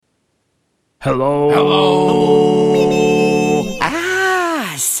Hello. Hello.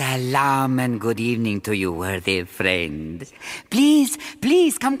 Salam and good evening to you, worthy friend. Please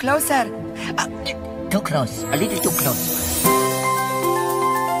come closer. Too close, a little too close.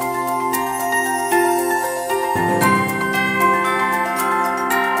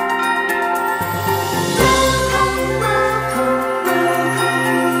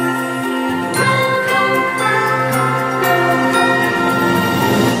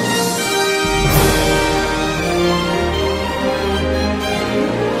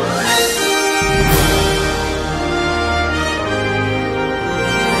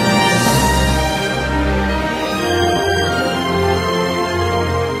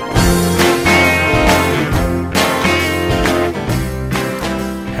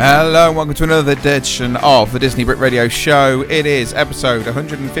 Hello and welcome to another edition of the Disney Brit Radio Show. It is episode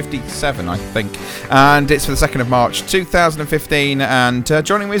 157, I think, and it's for the 2nd of March 2015, and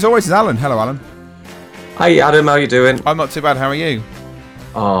joining me as always is Alan. Hello, Alan. Hi, Adam. How you doing? I'm not too bad. How are you?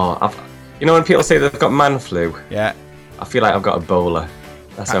 You know when people say they've got man flu? Yeah. I feel like I've got Ebola.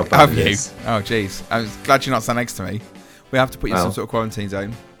 That's how bad Have it you? is. Oh, jeez. I'm glad you're not sat next to me. We have to put you in some sort of quarantine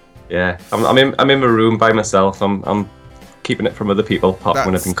zone. Yeah, I'm in my room by myself. I'm keeping it from other people, apart from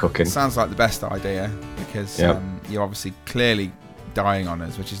when I've been cooking. Sounds like the best idea, because you're obviously clearly dying on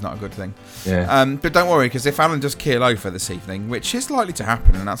us, which is not a good thing. Yeah. But don't worry, because if Alan does keel over this evening, which is likely to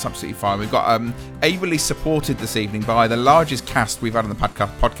happen, and that's absolutely fine, we've got ably supported this evening by the largest cast we've had on the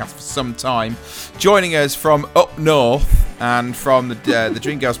podcast for some time. Joining us from up north and from the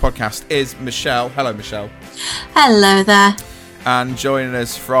Dreamgirls podcast is Michelle. Hello, Michelle. Hello there. And joining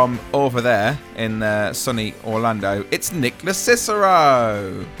us from over there in sunny Orlando, it's Nicholas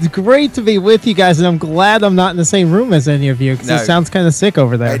Cicero. It's great to be with you guys, and I'm glad I'm not in the same room as any of you, because it sounds kind of sick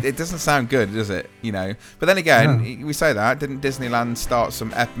over there. It doesn't sound good, does it? You know. But then again, we say that. Didn't Disneyland start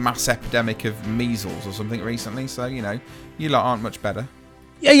some mass epidemic of measles or something recently? So, you know, you lot aren't much better.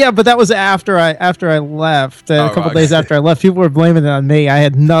 Yeah, but that was after I left. A couple days after I left, people were blaming it on me. I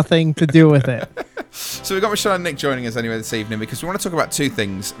had nothing to do with it. So we've got Michelle and Nick joining us anyway this evening, because we want to talk about two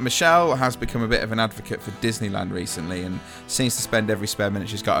things. Michelle has become a bit of an advocate for Disneyland recently and seems to spend every spare minute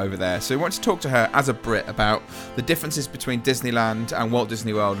she's got over there. So we want to talk to her as a Brit about the differences between Disneyland and Walt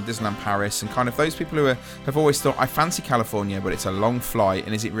Disney World and Disneyland Paris, and kind of those people who have always thought, I fancy California, but it's a long flight,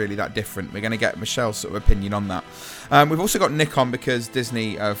 and is it really that different? We're going to get Michelle's sort of opinion on that. We've also got Nick on because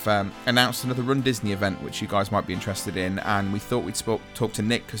Disney have announced another Run Disney event, which you guys might be interested in, and we thought we'd talk to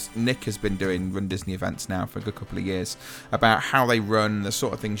Nick, because Nick has been doing Run Disney events now for a good couple of years, about how they run, the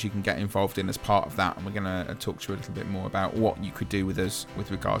sort of things you can get involved in as part of that, and we're going to talk to you a little bit more about what you could do with us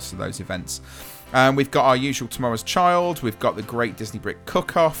with regards to those events. We've got our usual Tomorrow's Child, we've got the Great Disney Brit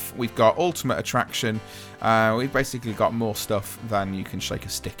Cook-Off, we've got Ultimate Attraction, we've basically got more stuff than you can shake a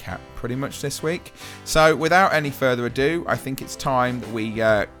stick at pretty much this week. So without any further ado, I think it's time that we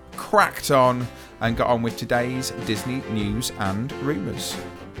cracked on and got on with today's Disney news and rumours.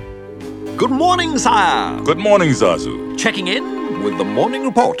 Good morning, sire. Good morning, Zazu. Checking in with the morning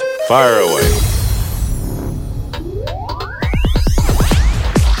report. Fire away.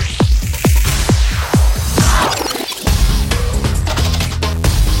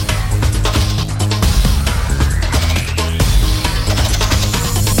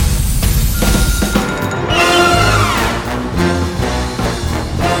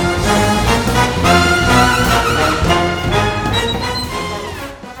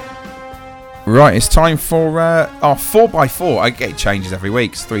 Right, it's time for our 4x4. It changes every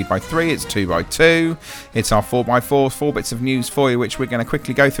week. It's 3x3, it's 2x2. It's our 4x4, 4 bits of news for you, which we're going to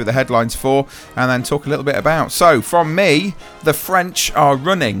quickly go through the headlines for and then talk a little bit about. So, from me, the French are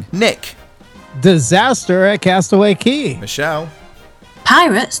running. Nick. Disaster at Castaway Cay. Michelle.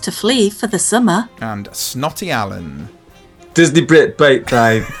 Pirates to flee for the summer. And Snotty Alan. Disney Brit Bait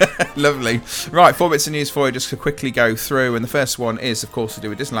Time. Lovely. Right, 4 bits of news for you just to quickly go through. And the first one is, of course, to do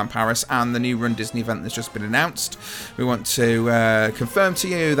with Disneyland Paris and the new Run Disney event that's just been announced. We want to confirm to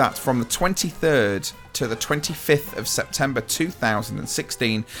you that from the 23rd to the 25th of September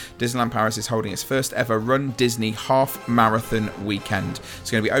 2016, Disneyland Paris is holding its first ever Run Disney half marathon weekend.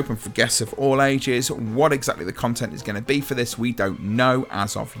 It's going to be open for guests of all ages. What exactly the content is going to be for this, we don't know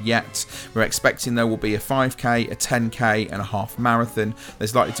as of yet. We're expecting there will be a 5k, a 10k and a half marathon.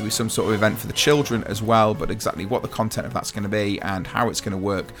 There's likely to be some sort of event for the children as well, but exactly what the content of that's going to be and how it's going to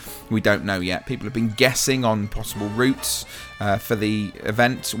work, we don't know yet. People have been guessing on possible routes for the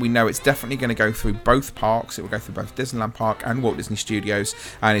event. We know it's definitely going to go through both parks. It will go through both Disneyland Park and Walt Disney Studios,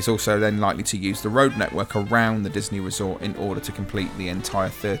 and it's also then likely to use the road network around the Disney Resort in order to complete the entire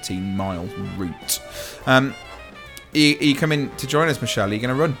 13-mile route. Are you coming to join us, Michelle? Are you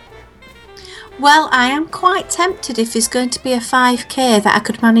going to run? Well, I am quite tempted if there's going to be a 5K that I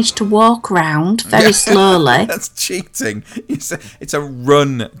could manage to walk round very slowly. That's cheating. It's a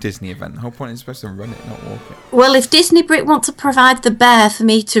run Disney event. The whole point is supposed to run it, not walk it. Well, if Disney Brit want to provide the bear for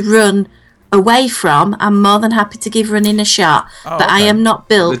me to run away from, I'm more than happy to give running a shot. But I am not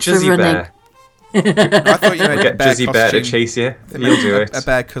built for running. Bear. I thought you meant Get Jizzy Bear to chase you. You'll do it. A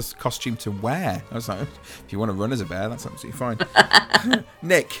bear costume to wear. I was like, if you want to run as a bear, that's absolutely fine.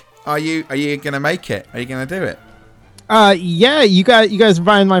 Nick, are you going to make it? Are you going to do it? Yeah, you guys are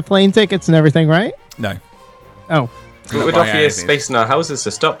buying my plane tickets and everything, right? No. Oh. We'd offer you space in our houses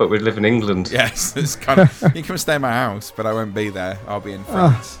to stop, but we live in England. Yes, it's kind of. You can stay in my house, but I won't be there. I'll be in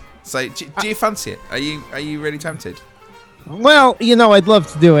France. So, do you fancy it? Are you really tempted? Well, I'd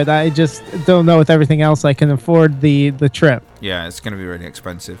love to do it. I just don't know with everything else I can afford the trip. Yeah, it's going to be really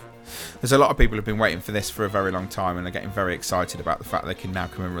expensive. There's a lot of people who've been waiting for this for a very long time and are getting very excited about the fact they can now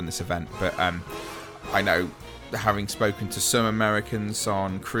come and run this event. But I know, having spoken to some Americans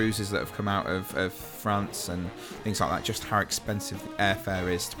on cruises that have come out of France and things like that, just how expensive the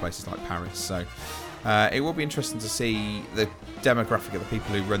airfare is to places like Paris. So it will be interesting to see the demographic of the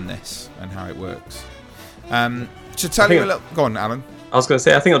people who run this and how it works. To tell you a little... Go on, Alan. I was going to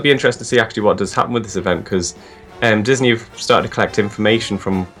say, I think it'll be interesting to see actually what does happen with this event, because Disney have started to collect information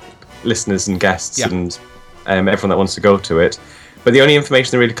from listeners and guests and everyone that wants to go to it. But the only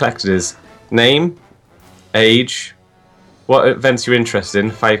information they really collected is name, age, what events you're interested in,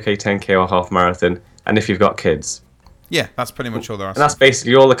 5K, 10K or half marathon, and if you've got kids. Yeah, that's pretty much all they're asking. And that's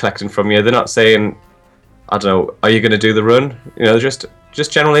basically all they're collecting from you. They're not saying, I don't know, are you going to do the run? Just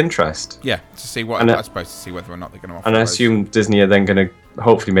general interest. Yeah, to see what I suppose to see whether or not they're going to offer. And I assume Disney are then going to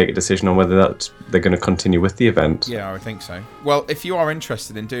hopefully make a decision on whether they're going to continue with the event. Yeah, I would think so. Well, if you are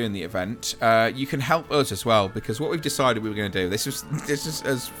interested in doing the event, you can help us as well, because what we've decided we were going to do, this is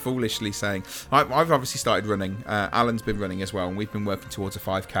as foolishly saying, I've obviously started running. Alan's been running as well, and we've been working towards a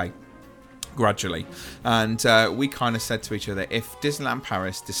 5K. Gradually, and we kind of said to each other, if Disneyland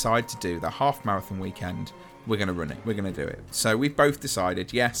Paris decide to do the half marathon weekend, we're going to run it, we're going to do it. So we've both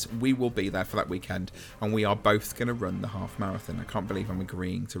decided, yes, we will be there for that weekend, and we are both going to run the half marathon. I can't believe I'm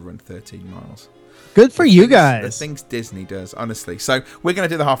agreeing to run 13 miles. Good for you guys. The things Disney does, honestly. So we're going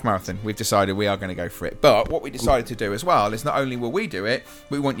to do the half marathon. We've decided we are going to go for it. But what we decided to do as well is not only will we do it,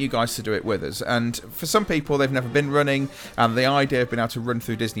 we want you guys to do it with us. And for some people, they've never been running, and the idea of being able to run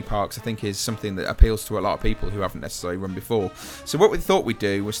through Disney parks, I think, is something that appeals to a lot of people who haven't necessarily run before. So what we thought we'd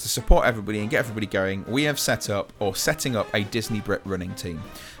do was to support everybody and get everybody going. We have setting up a Disney Brit running team.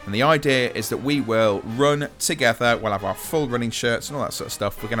 And the idea is that we will run together. We'll have our full running shirts and all that sort of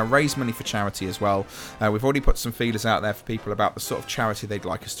stuff. We're going to raise money for charity as well. We've already put some feelers out there for people about the sort of charity they'd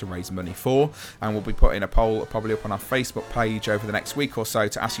like us to raise money for. And we'll be putting a poll probably up on our Facebook page over the next week or so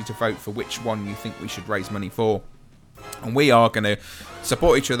to ask you to vote for which one you think we should raise money for. And we are going to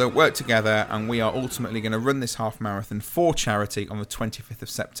support each other, work together, and we are ultimately going to run this half marathon for charity on the 25th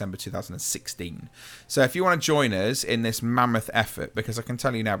of September 2016. So if you want to join us in this mammoth effort, because I can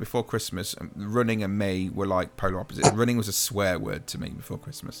tell you now, before Christmas, running and me were like polar opposites. Running was a swear word to me before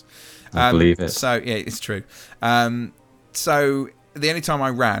Christmas. I believe it. So, yeah, it's true. So the only time I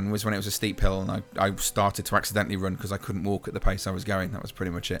ran was when it was a steep hill, and I started to accidentally run because I couldn't walk at the pace I was going. That was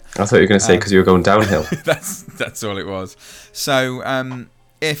pretty much it. I thought you were going to say because you were going downhill. That's all it was. So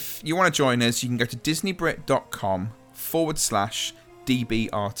if you want to join us, you can go to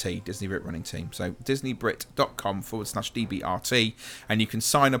disneybrit.com/DBRT, Disney Brit Running Team. So disneybrit.com/DBRT, and you can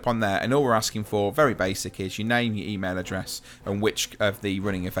sign up on there. And all we're asking for, very basic, is your name, your email address, and which of the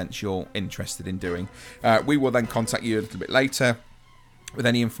running events you're interested in doing. We will then contact you a little bit later with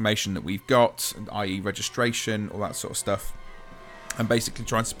any information that we've got, i.e. registration, all that sort of stuff, and basically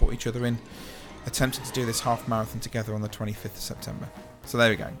try and support each other in attempting to do this half marathon together on the 25th of September. So there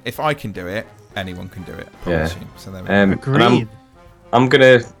we go. If I can do it, anyone can do it. I promise you. So there we go. Agreed. I'm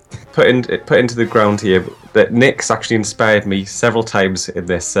going to put into the ground here that Nick's actually inspired me several times in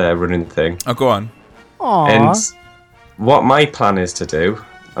this running thing. Oh, go on. Aww. And what my plan is to do,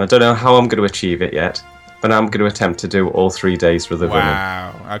 and I don't know how I'm going to achieve it yet, but I'm going to attempt to do all 3 days for the running.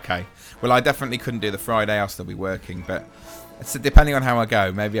 Wow. Okay. Well, I definitely couldn't do the Friday. I'll still be working, but it's depending on how I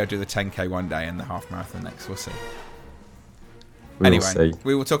go. Maybe I'll do the 10K one day and the half marathon next. We'll see. We'll see.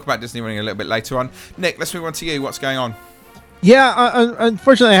 We will talk about Disney running a little bit later on. Nick, let's move on to you. What's going on? Yeah,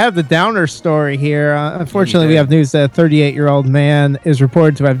 unfortunately, I have the downer story here. Unfortunately, we have news that a 38-year-old man is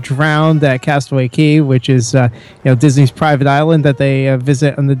reported to have drowned at Castaway Cay, which is Disney's private island that they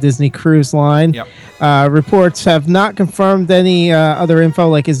visit on the Disney Cruise Line. Yep. Reports have not confirmed any other info,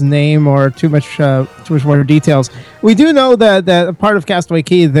 like his name or too much more details. We do know that a part of Castaway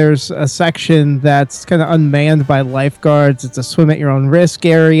Cay, there's a section that's kind of unmanned by lifeguards. It's a swim at your own risk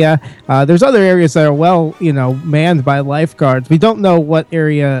area. There's other areas that are manned by lifeguards. We don't know what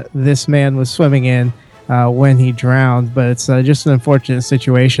area this man was swimming in when he drowned, but it's just an unfortunate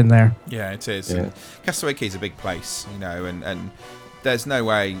situation there. Yeah, it is. Yeah. Castaway Cay is a big place, and there's no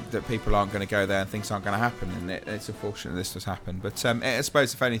way that people aren't going to go there and things aren't going to happen, and it's unfortunate this has happened. But I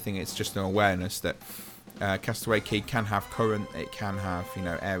suppose, if anything, it's just an awareness that Castaway Cay can have current, it can have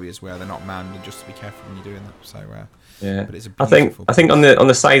areas where they're not manned, and just to be careful when you're doing that. So yeah, but it's a I think on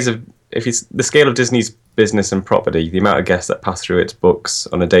the size of, if it's the scale of Disney's business and property, the amount of guests that pass through its books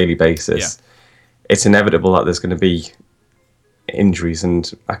on a daily basis, it's inevitable that there's going to be injuries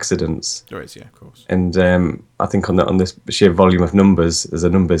and accidents. There is, yeah, of course. And I think on this sheer volume of numbers, as a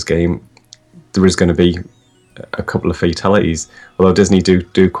numbers game, there is going to be a couple of fatalities. Although Disney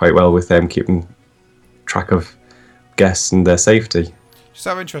do quite well with them keeping track of guests and their safety. Just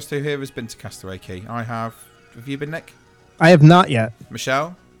out of interest, who here has been to Castaway Cay? I have. Have you been, Nick? I have not yet.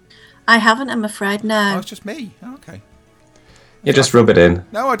 Michelle? I haven't, I'm afraid, no. Oh, it's just me. Oh, okay. Yeah, just rub it in.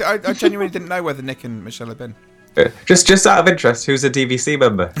 No, I genuinely didn't know whether Nick and Michelle had been. Just out of interest, who's a DVC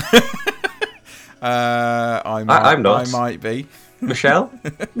member? I'm not. I might be. Michelle?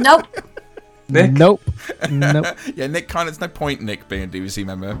 Nope. Nick? Nope. Yeah, Nick there's no point Nick being a DVC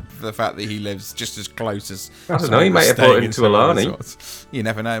member for the fact that he lives just as close as. I don't know, he might have bought into Alani. You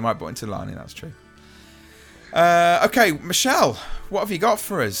never know, he might have bought into Alani, that's true. Okay, Michelle, what have you got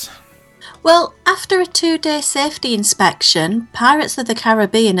for us? Well, after a 2-day safety inspection, Pirates of the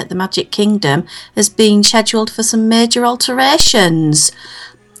Caribbean at the Magic Kingdom has been scheduled for some major alterations.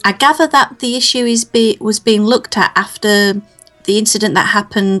 I gather that the issue was being looked at after the incident that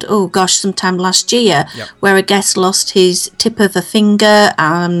happened, sometime last year, where a guest lost his tip of a finger,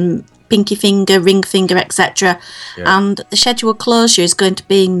 pinky finger, ring finger, etc. Yeah. And the scheduled closure is going to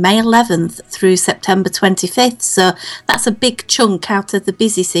be May 11th through September 25th. So that's a big chunk out of the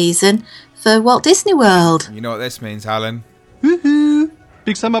busy season for Walt Disney World. You know what this means, Alan? Woohoo!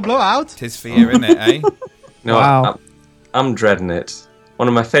 Big summer blowout. Tis for you, isn't it, eh? No, wow. I'm dreading it. One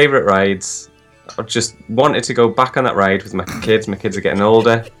of my favourite rides. I just wanted to go back on that ride with my kids. My kids are getting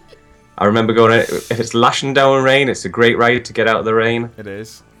older. I remember going, if it's lashing down rain, it's a great ride to get out of the rain. It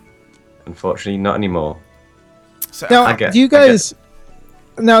is. Unfortunately, not anymore. So now, do you guys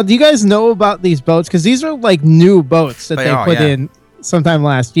know about these boats? Because these are like new boats that they put in sometime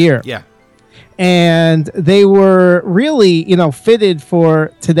last year. Yeah. And they were really, fitted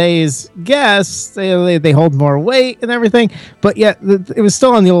for today's guests. They hold more weight and everything, but yet it was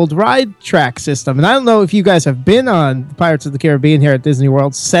still on the old ride track system. And I don't know if you guys have been on Pirates of the Caribbean here at Disney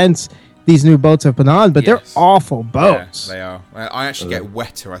World since these new boats have been on, but they're awful boats. Yeah, they are. I actually get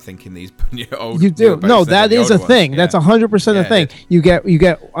wetter, I think, in these old. You do. No, that is a thing. That's 100% a thing. You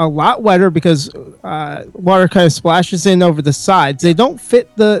get a lot wetter because water kind of splashes in over the sides. They don't fit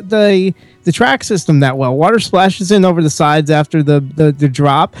the track system that well. Water splashes in over the sides after the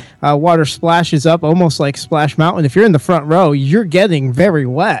drop. Water splashes up almost like Splash Mountain. If you're in the front row, you're getting very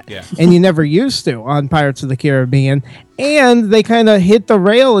wet. Yeah. And you never used to on Pirates of the Caribbean. And they kind of hit the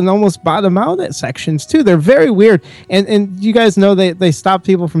rail and almost bottom out at sections too. They're very weird. And you guys know they stop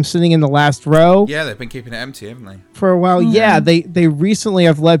people from sitting in the last row. Yeah, they've been keeping it empty, haven't they? For a while. Mm-hmm. Yeah, they recently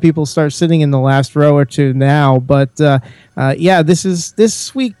have let people start sitting in the last row or two now. But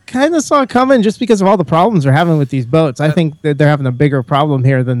this we kind of saw coming just because of all the problems they're having with these boats. I think that they're having a bigger problem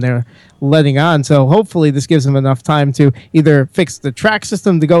here than they're letting on. So hopefully this gives them enough time to either fix the track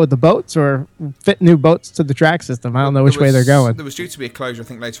system to go with the boats or fit new boats to the track system. I don't know which way they're going. There was due to be a closure, I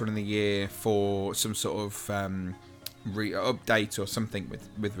think, later on in the year for some sort of update or something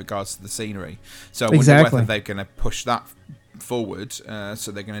with regards to the scenery. So I wonder whether they're going to push that forward.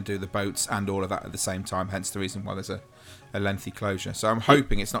 So they're going to do the boats and all of that at the same time, hence the reason why there's a lengthy closure. So I'm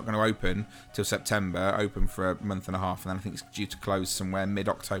hoping it's not going to open till September, open for a month and a half, and then I think it's due to close somewhere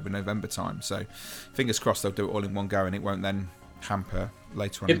mid-October, November time. So fingers crossed they'll do it all in one go and it won't then hamper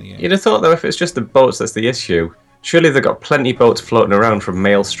later on in the year. You'd have thought, though, if it's just the boats that's the issue, surely they've got plenty of boats floating around from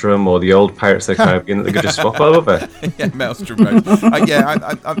Maelstrom or the old Pirates of the Caribbean that they could just swap over. Yeah, Maelstrom boats.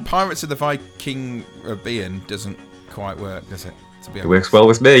 Pirates of the Viking Caribbean doesn't quite work, does it? It works well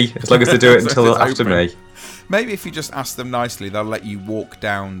with me, as long as they do it until after May. Maybe if you just ask them nicely, they'll let you walk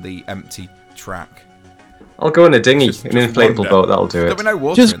down the empty track. I'll go in a dinghy, Just an inflatable wander. boat. That'll do There'll it. be no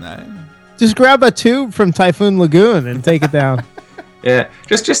water Just- in there. Just grab a tube from Typhoon Lagoon and take it down. Yeah,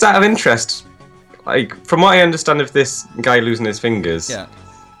 just out of interest, like from what I understand of this guy losing his fingers, Yeah.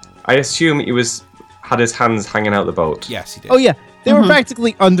 I assume he had his hands hanging out the boat. Yes, he did. Oh yeah, they were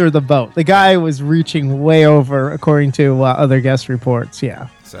practically under the boat. The guy was reaching way over, according to other guest reports. Yeah.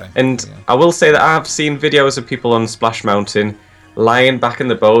 So, And yeah. I will say that I have seen videos of people on Splash Mountain lying back in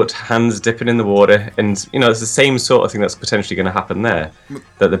the boat, hands dipping in the water, and it's the same sort of thing that's potentially going to happen there,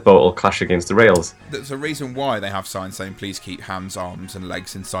 that the boat will clash against the rails. There's a reason why they have signs saying please keep hands, arms, and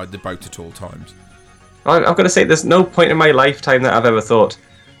legs inside the boat at all times. I've got to say, there's no point in my lifetime that I've ever thought,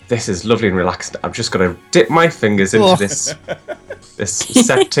 this is lovely and relaxed. I'm just going to dip my fingers into this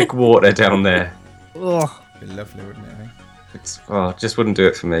septic water down there. Ugh. It'd be lovely, wouldn't it? It just wouldn't do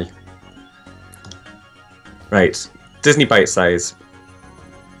it for me. Right, Disney Bite Size.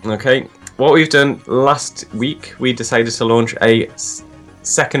 Okay, what we've done last week, we decided to launch a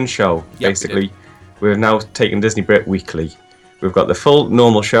second show. Yep, Basically, we've now taken Disney Brit Weekly. We've got the full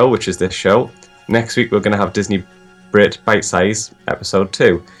normal show, which is this show. Next week, we're going to have Disney Brit Bite Size episode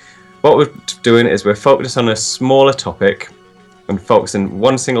 2. What we're doing is we're focusing on a smaller topic and focusing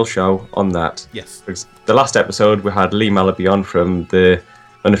one single show on that. Yes. The last episode, we had Lee Malaby on from the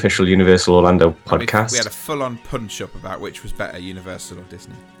unofficial Universal Orlando podcast. We had a full-on punch-up about which was better, Universal or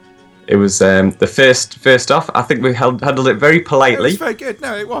Disney. It was the first off. I think we handled it very It politely. was very good.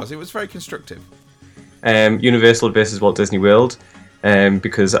 No, it was. It was very constructive. Universal versus Walt Disney World,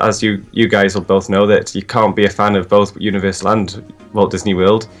 because as you guys will both know, that you can't be a fan of both Universal and Walt Disney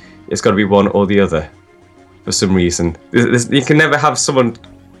World. It's got to be one or the other for some reason. You can never have someone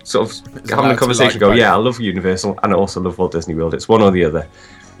sort of having a conversation go, yeah, I love Universal and I also love Walt Disney World. It's one or the other.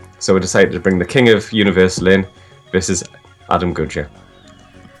 So we decided to bring the king of Universal in versus Adam Goodger.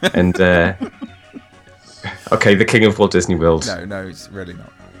 And, okay, the king of Walt Disney World. No, it's really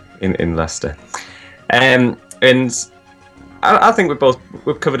not. In Leicester. And I think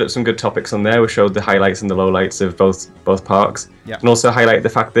we've covered up some good topics on there. We showed the highlights and the lowlights of both parks. Yeah. And also highlight the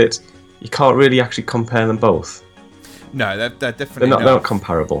fact that you can't really actually compare them both. No, they're definitely They're not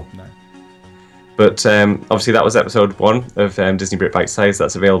comparable. No. But obviously that was episode 1 of Disney Brit Bite Size.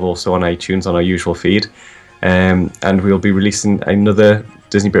 That's available also on iTunes on our usual feed. And we'll be releasing another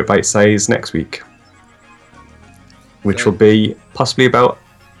Disney Brit Bite Size next week, which will be possibly about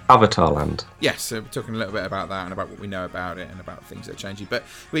Avatar Land. Yes, so we're talking a little bit about that and about what we know about it and about things that are changing. But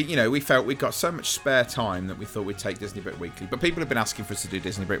we felt we got so much spare time that we thought we'd take Disney Brit Weekly. But people have been asking for us to do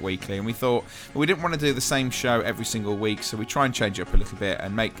Disney Brit Weekly, and we thought we didn't want to do the same show every single week, so we try and change it up a little bit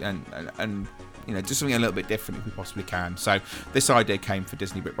and make and do something a little bit different if we possibly can. So this idea came for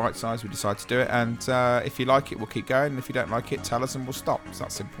Disney Brit Bite Size. We decided to do it, and if you like it, we'll keep going. And if you don't like it, tell us and we'll stop. It's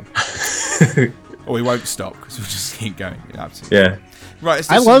that simple. Or we won't stop because we'll just keep going. Absolutely. Yeah. Right.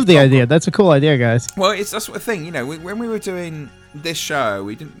 I love the idea. That's a cool idea, guys. Well, that's the thing. When we were doing this show,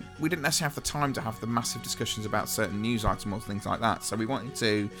 we didn't necessarily have the time to have the massive discussions about certain news items or things like that. So we wanted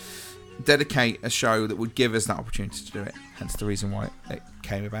to dedicate a show that would give us that opportunity to do it. Hence the reason why it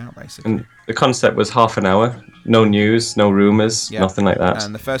came about, basically. And the concept was half an hour, no news, no rumours, Yeah. nothing like that.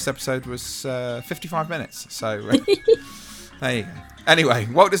 And the first episode was 55 minutes. So there you go. Anyway,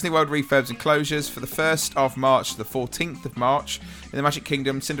 Walt Disney World refurbs and closures for the 1st of March to the 14th of March. In the Magic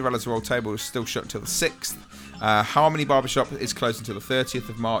Kingdom, Cinderella's Royal Table is still shut until the 6th. Harmony Barbershop is closed until the 30th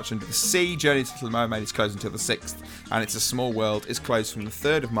of March. Under the Sea, Journey to Little Mermaid is closed until the 6th. And It's a Small World is closed from the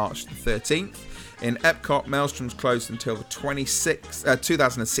 3rd of March to the 13th. In Epcot, Maelstrom's closed until the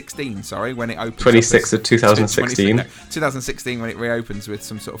 2016, when it opens. 26th of 2016. 2016 when it reopens with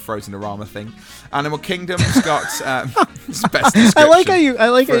some sort of Frozen-orama thing. Animal Kingdom's got it's the best description. I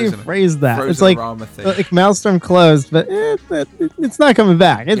like how you phrased that. It's like Maelstrom closed, but it's not coming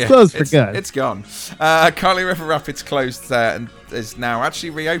back. It's closed for good. It's gone. Carly River Rapids closed and is now actually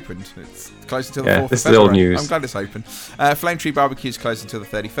reopened. It's closed until the 4th of February. This is old news. I'm glad it's open. Flame Tree Barbecue is closed until the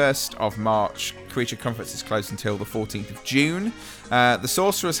 31st of March. Creature Comforts is closed until the 14th of June. The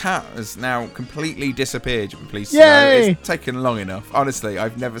Sorcerer's Hat has now completely disappeared, you'll be pleased to know. It's taken long enough. Honestly,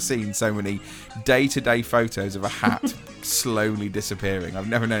 I've never seen so many day-to-day photos of a hat slowly disappearing. I've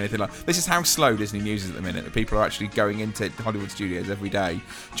never known anything like this. Is how slow Disney News is at the minute, that people are actually going into Hollywood Studios every day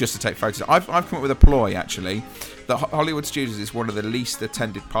just to take photos. I've come up with a ploy, actually, that Hollywood Studios is one of the least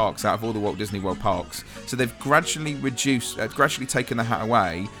attended parks out of all the Walt Disney World parks. So they've gradually taken the hat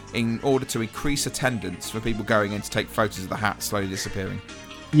away in order to increase attendance for people going in to take photos of the hat slowly disappearing.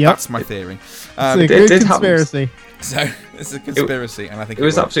 Yep. That's my theory. It's a good conspiracy. So it's a conspiracy, and I think it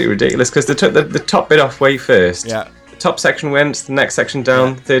was absolutely ridiculous because they took the top bit off way first. Yeah. The top section went, the next section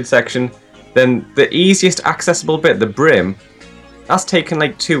down, third section, then the easiest accessible bit, the brim, that's taken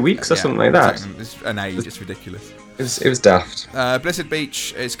like 2 weeks or something like that. It's an age. It's ridiculous. It was daft. Blizzard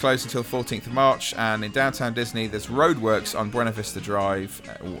Beach is closed until 14th of March, and in downtown Disney, there's roadworks on Buena Vista Drive,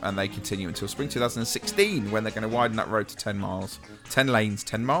 and they continue until spring 2016, when they're going to widen that road to 10 miles. 10 lanes,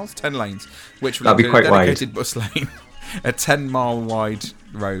 10 miles? 10 lanes, which will That'd be include quite a dedicated wide. bus lane, a 10-mile wide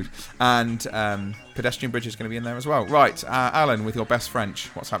road, and pedestrian bridge is going to be in there as well. Right, Alan, with your best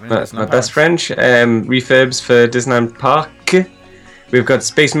French, what's happening in Disneyland My Paris? best French, refurbs for Disneyland Park. We've got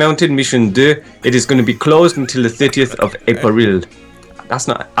Space Mountain Mission 2. It is going to be closed until the 30th of April. That's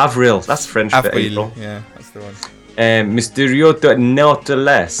not Avril. That's French for April. Yeah, that's the one. Mysterio de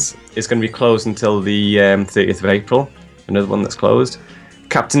Nautilus is going to be closed until the 30th of April. Another one that's closed.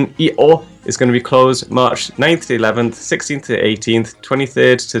 Captain EO is going to be closed March 9th to 11th, 16th to 18th,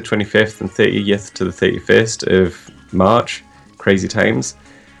 23rd to 25th, and 30th to the 31st of March. Crazy times.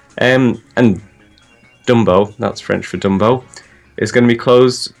 And Dumbo, that's French for Dumbo, is going to be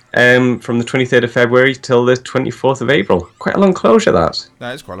closed from the 23rd of February till the 24th of April. Quite a long closure, that.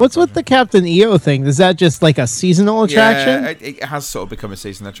 That is quite a long What's with the Captain EO thing? Is that just like a seasonal attraction? Yeah, it has sort of become a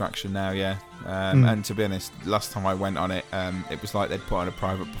season attraction now, yeah. And to be honest, last time I went on it, it was like they'd put on a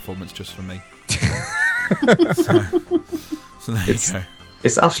private performance just for me. so there you go.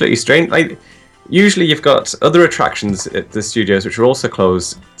 It's absolutely strange. Like, usually you've got other attractions at the studios which are also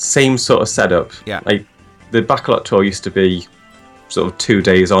closed. Same sort of setup. Yeah. Like, the Backlot Tour used to be sort of 2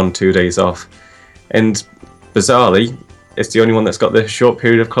 days on, 2 days off. And bizarrely, it's the only one that's got the short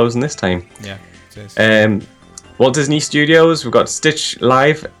period of closing this time. Yeah, it is. Walt Disney Studios, we've got Stitch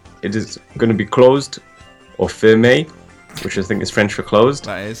Live. It is going to be closed, or fermé, which I think is French for closed.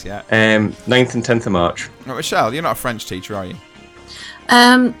 That is, yeah. 9th and 10th of March. Right, Michelle, you're not a French teacher, are you?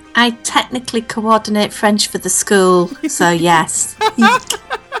 I technically coordinate French for the school, so yes.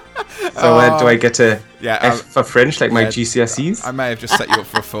 So do I get a Yeah, F for French, like my GCSEs? I may have just set you up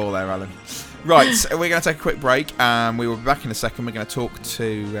for a fall there, Alan. Right, so we're going to take a quick break, and we will be back in a second. We're going to talk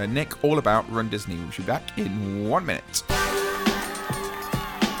to Nick all about Run Disney. We'll be back in 1 minute.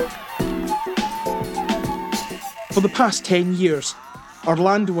 For the past 10 years,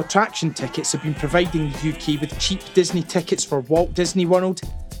 Orlando Attraction Tickets have been providing the UK with cheap Disney tickets for Walt Disney World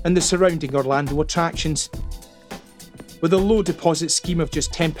and the surrounding Orlando attractions. With a low deposit scheme of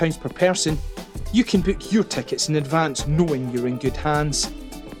just £10 per person, you can book your tickets in advance knowing you're in good hands.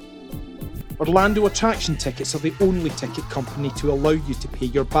 Orlando Attraction Tickets are the only ticket company to allow you to pay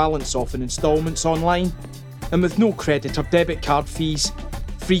your balance off in instalments online, and with no credit or debit card fees,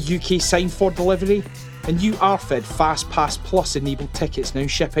 free UK sign for delivery, and you are fed FastPass Plus enabled tickets now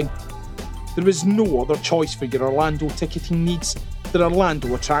shipping. There is no other choice for your Orlando ticketing needs than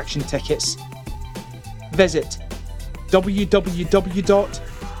Orlando Attraction Tickets. Visit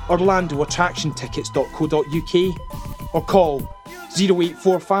www.orlandoattractiontickets.co.uk or call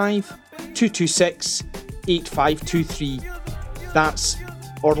 0845 226 8523. That's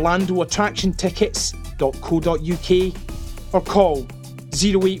orlandoattractiontickets.co.uk or call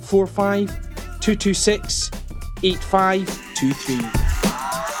 0845 226 8523.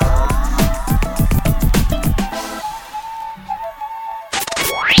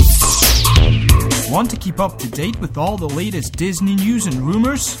 Want to keep up to date with all the latest Disney news and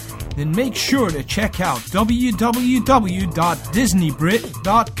rumors? Then make sure to check out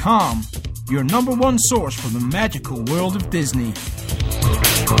www.disneybrit.com, your number one source for the magical world of Disney.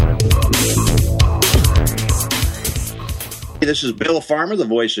 This is Bill Farmer, the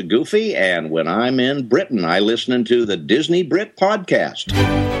voice of Goofy, and when I'm in Britain, I listen to the Disney Brit podcast.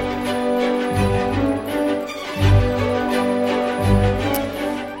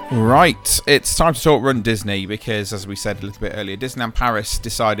 Right, it's time to talk Run Disney because, as we said a little bit earlier, Disneyland Paris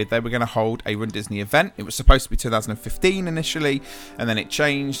decided they were going to hold a Run Disney event. It was supposed to be 2015 initially, and then it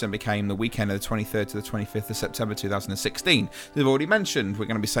changed and became the weekend of the 23rd to the 25th of September 2016. They've already mentioned we're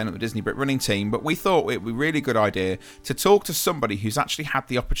going to be setting up the Disney Brit running team, but we thought it would be a really good idea to talk to somebody who's actually had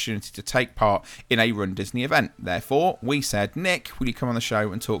the opportunity to take part in a Run Disney event. Therefore, we said, Nick, will you come on the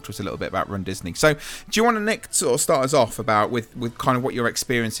show and talk to us a little bit about Run Disney? So, do you want to, Nick, sort of start us off about with kind of what your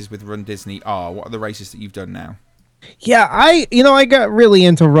experiences with Run Disney are? What are the races that you've done now? Yeah, I got really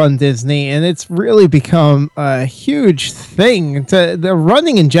into Run Disney, and it's really become a huge thing. The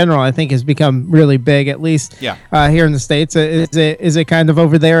running in general, I think, has become really big. At least, here in the States, is it kind of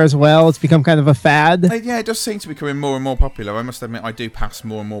over there as well? It's become kind of a fad. Yeah, it does seem to be becoming more and more popular. I must admit, I do pass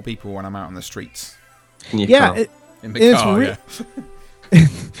more and more people when I'm out on the streets. In the car.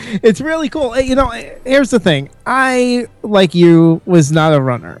 It's really cool. Here's the thing. I, like you, was not a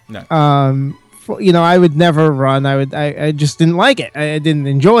runner. No. I would never run. I just didn't like it. I didn't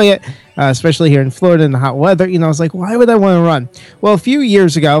enjoy it, especially here in Florida in the hot weather. I was like, why would I want to run? Well, 4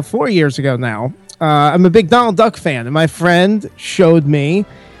 years ago now, I'm a big Donald Duck fan, and my friend showed me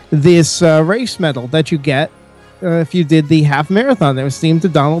this race medal that you get if you did the half marathon. It was themed to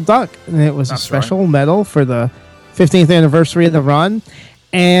Donald Duck, and it was a special medal for the 15th anniversary of the run.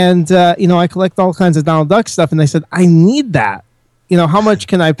 And, I collect all kinds of Donald Duck stuff, and they said, I need that. How much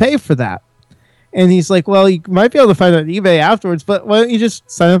can I pay for that? And he's like, well, you might be able to find it on eBay afterwards, but why don't you just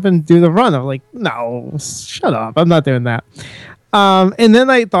sign up and do the run? I'm like, no, shut up. I'm not doing that. And then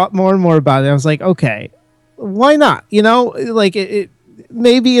I thought more and more about it. I was like, okay, why not?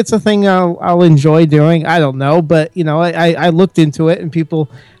 Maybe it's a thing I'll enjoy doing. I don't know. But, I looked into it, and people,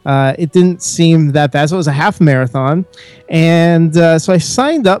 it didn't seem that bad. So it was a half marathon. And so I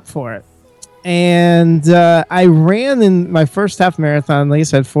signed up for it. And I ran in my first half marathon, like I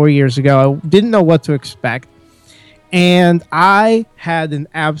said, 4 years ago. I didn't know what to expect. And I had an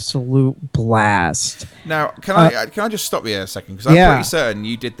absolute blast. Now, can I just stop you a second? Because I'm pretty certain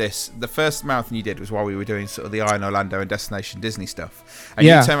you did this. The first marathon you did was while we were doing sort of the Iron Orlando and Destination Disney stuff. And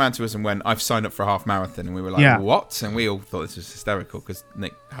you turned around to us and went, I've signed up for a half marathon. And we were like, what? And we all thought this was hysterical because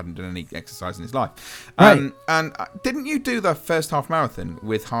Nick hadn't done any exercise in his life. And didn't you do the first half marathon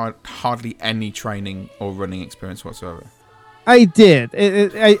with hardly any training or running experience whatsoever? I did.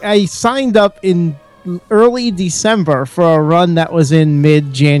 I signed up in early December for a run that was in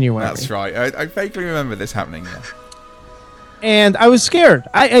mid-January. That's right. I vaguely remember this happening. Yeah. And I was scared.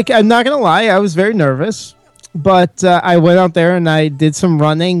 I'm not going to lie. I was very nervous. But I went out there and I did some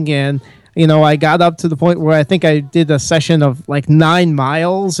running. And, I got up to the point where I think I did a session of like 9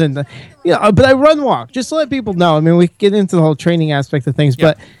 miles. And, but I run walk. Just to let people know. I mean, we get into the whole training aspect of things.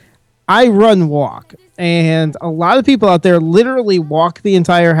 But I run walk. And a lot of people out there literally walk the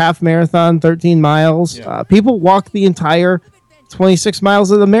entire half marathon, 13 miles. People walk the entire 26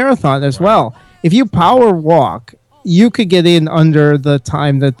 miles of the marathon as well. If you power walk, you could get in under the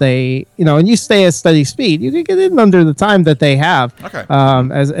time that they, and you stay at steady speed, you could get in under the time that they have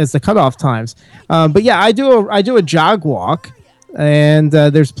as the cutoff times. But yeah, I do a jog walk. And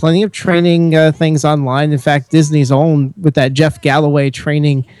there's plenty of training things online. In fact, Disney's own with that Jeff Galloway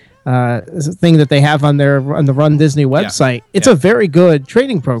training thing that they have on the Run Disney website. It's a very good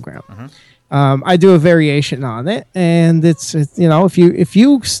training program. I do a variation on it, and it's if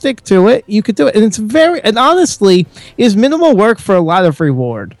you stick to it, you could do it. And and honestly is minimal work for a lot of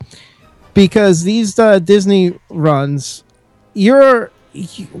reward, because these Disney runs, you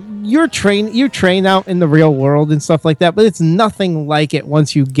train out in the real world and stuff like that, but it's nothing like it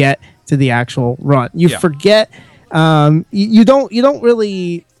once you get to the actual run. You forget. You don't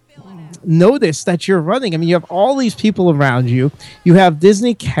really notice that you're running. I mean, you have all these people around you. You have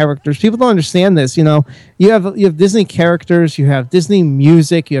Disney characters. People don't understand this. You have Disney characters. You have Disney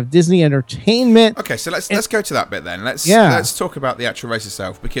music. You have Disney entertainment. Okay, so let's go to that bit then. Let's talk about the actual race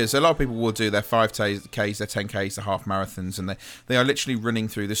itself, because a lot of people will do their 5Ks, their 10Ks, the half marathons, and they are literally running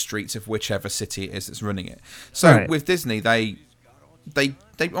through the streets of whichever city it is that's running it. So with Disney, they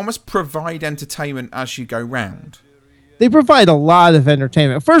almost provide entertainment as you go round. They provide a lot of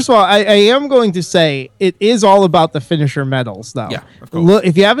entertainment. First of all, I am going to say it is all about the finisher medals, though. Yeah, of course. Look,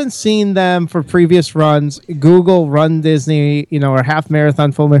 if you haven't seen them for previous runs, Google Run Disney, or half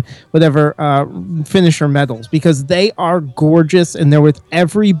marathon, full whatever, finisher medals, because they are gorgeous and they're worth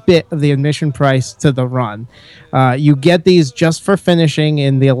every bit of the admission price to the run. You get these just for finishing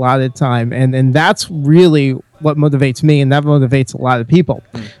in the allotted time, and that's really what motivates me, and that motivates a lot of people.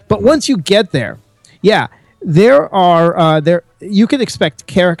 But once you get there, there are you can expect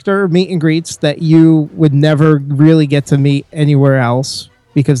character meet and greets that you would never really get to meet anywhere else,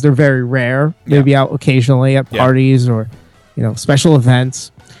 because they're very rare. Maybe out occasionally at parties or special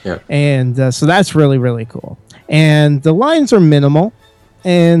events. And so that's really, really cool. And the lines are minimal.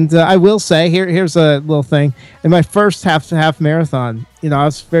 And I will say, here's a little thing. In my first half marathon, I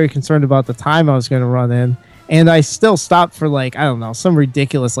was very concerned about the time I was going to run in. And I still stopped for some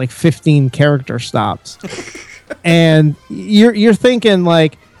ridiculous 15 character stops. And you're thinking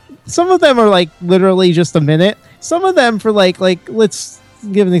some of them are literally just a minute. Some of them for let's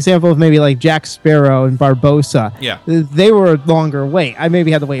give an example of maybe Jack Sparrow and Barbossa. Yeah. They were a longer wait. I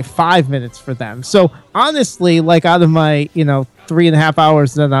maybe had to wait 5 minutes for them. So honestly, out of my 3.5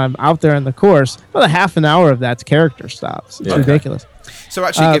 hours that I'm out there on the course, about a half an hour of that's character stops. It's ridiculous. So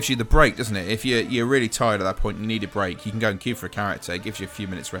actually it gives you the break, doesn't it? If you're really tired at that point and you need a break, you can go and queue for a character. It gives you a few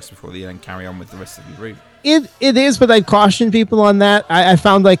minutes rest before you then carry on with the rest of your route. It is, but I'd caution people on that. I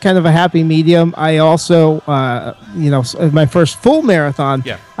found like kind of a happy medium. I also, my first full marathon,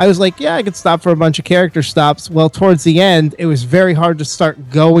 I was like, I could stop for a bunch of character stops. Well, towards the end, it was very hard to start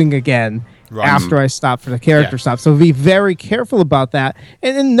going again after I stopped for the character stop. So be very careful about that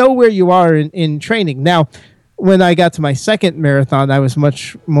and know where you are in training. Now, when I got to my second marathon, I was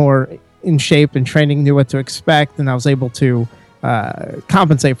much more in shape and training, knew what to expect, and I was able to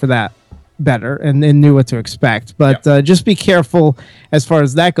compensate for that better and knew what to expect. But just be careful as far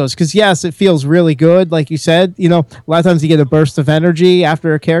as that goes, because yes, it feels really good, like you said. A lot of times you get a burst of energy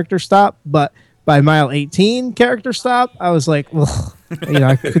after a character stop, but by mile 18 character stop, I was like,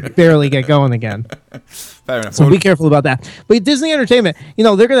 I could barely get going again. Fair enough. So be careful about that. But Disney Entertainment,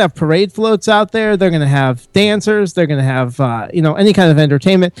 they're going to have parade floats out there. They're going to have dancers. They're going to have, any kind of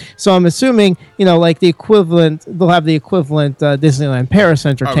entertainment. So I'm assuming, like the equivalent, they'll have the equivalent Disneyland Paris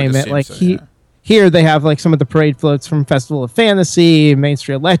entertainment. Like here they have like some of the parade floats from Festival of Fantasy, Main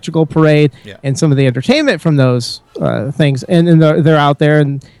Street Electrical Parade, and some of the entertainment from those things. And they're out there,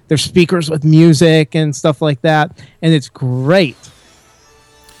 and there's speakers with music and stuff like that. And it's great.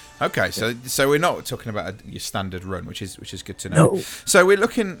 Okay, so we're not talking about your standard run, which is good to know. No. So we're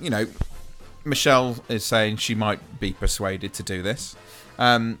looking, Michelle is saying she might be persuaded to do this.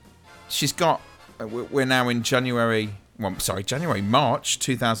 She's got, we're now in March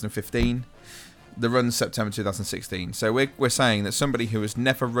 2015. The run's September 2016. So we're saying that somebody who has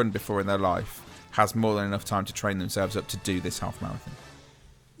never run before in their life has more than enough time to train themselves up to do this half marathon.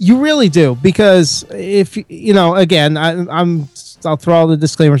 You really do, because if again, I'll throw all the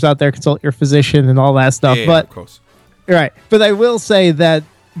disclaimers out there, consult your physician and all that stuff. But of course, right. But I will say that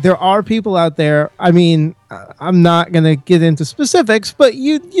there are people out there. I mean, I'm not gonna get into specifics, but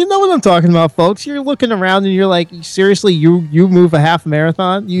you know what I'm talking about, folks. You're looking around and you're like, seriously, you move a half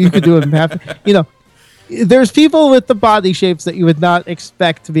marathon? You could do it in half. There's people with the body shapes that you would not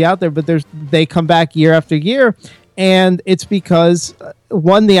expect to be out there, but they come back year after year. And it's because,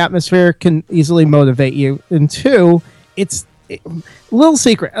 one, the atmosphere can easily motivate you. And two, it's a little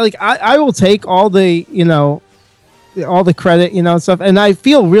secret. Like, I will take all the, all the credit, and stuff. And I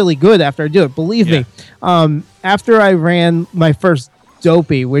feel really good after I do it. Believe me. After I ran my first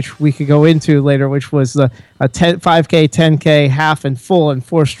Dopey, which we could go into later, which was a 5K, 10K, half and full in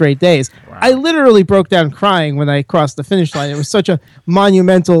 4 straight days. Wow. I literally broke down crying when I crossed the finish line. It was such a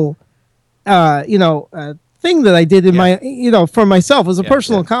monumental, thing that I did in my, for myself. It was a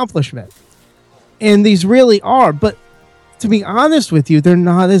personal accomplishment. And these really are. But to be honest with you, they're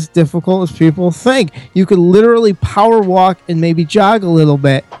not as difficult as people think. You could literally power walk and maybe jog a little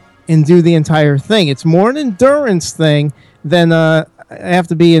bit and do the entire thing. It's more an endurance thing than I have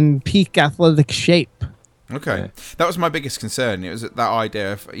to be in peak athletic shape. Okay, that was my biggest concern. It was that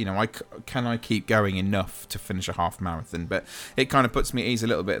idea of, can I keep going enough to finish a half marathon? But it kind of puts me at ease a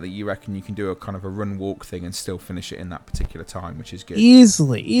little bit that you reckon you can do a kind of a run walk thing and still finish it in that particular time, which is good.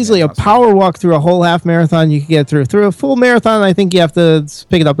 Easily, a power walk through a whole half marathon you can get through a full marathon. I think you have to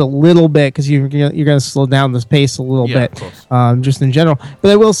pick it up a little bit because you're going to slow down the pace a little bit, just in general.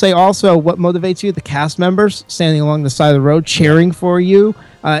 But I will say also, what motivates you, the cast members standing along the side of the road cheering for you.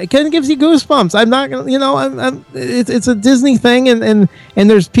 It kind of gives you goosebumps. I'm not gonna, it's a Disney thing, and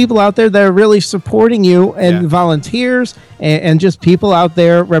there's people out there that are really supporting you, and volunteers, and just people out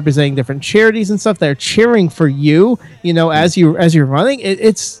there representing different charities and stuff that are cheering for you. As you're running,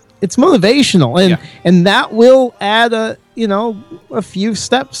 it's motivational, and that will add a few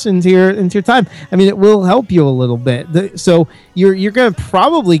steps into your time. I mean, it will help you a little bit. So you're going to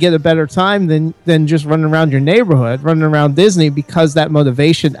probably get a better time than just running around your neighborhood, running around Disney, because that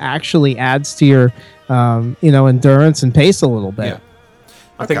motivation actually adds to your endurance and pace a little bit. Yeah.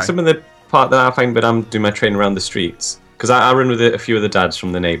 I think some of the part that I find when I'm doing my training around the streets, because I run with a few of the dads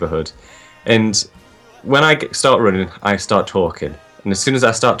from the neighborhood, and when I start running, I start talking, and as soon as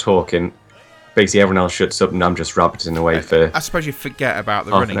I start talking, basically everyone else shuts up and I'm just rabbiting away for... I suppose you forget about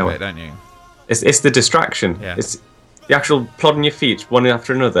the running bit, don't you? It's the distraction. Yeah. It's the actual plodding your feet one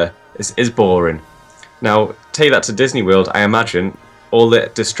after another is boring. Now, take that to Disney World, I imagine all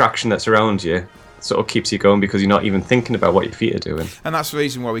the distraction that's around you sort of keeps you going because you're not even thinking about what your feet are doing. And that's the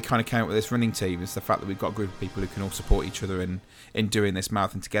reason why we kind of came up with this running team, is the fact that we've got a group of people who can all support each other in doing this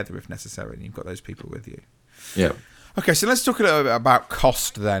marathon together if necessary, and you've got those people with you. Yeah. Okay, so let's talk a little bit about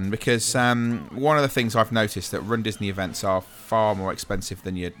cost then, because one of the things I've noticed that Run Disney events are far more expensive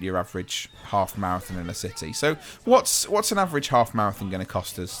than your average half marathon in a city. So what's an average half marathon going to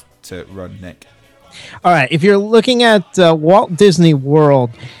cost us to run, Nick? All right, if you're looking at Walt Disney World,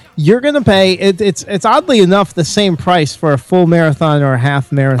 you're going to pay, it's oddly enough the same price for a full marathon or a half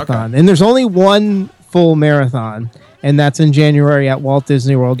marathon. Okay. And there's only one full marathon, and that's in January at Walt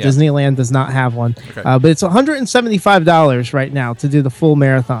Disney World. Yeah. Disneyland does not have one, Okay. but it's $175 right now to do the full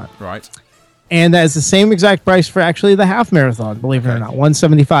marathon. Right. And that is the same exact price for actually the half marathon, believe it or not,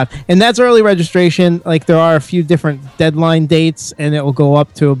 $175. And that's early registration. Like, there are a few different deadline dates, and it will go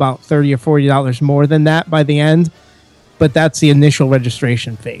up to about $30 or $40 more than that by the end. But that's the initial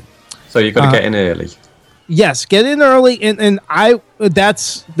registration fee. So you've got to get in early. Yes, get in early, and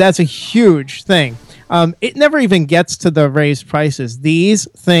that's a huge thing. It never even gets to the raised prices. These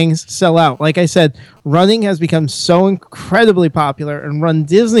things sell out. Like I said, running has become so incredibly popular, and Run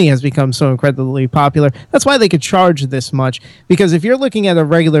Disney has become so incredibly popular. That's why they could charge this much. Because if you're looking at a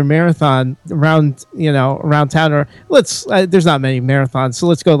regular marathon around town, or there's not many marathons, so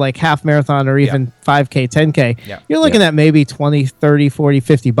let's go like half marathon or even 5K, 10K. Yeah. You're looking at maybe 20, 30, 40,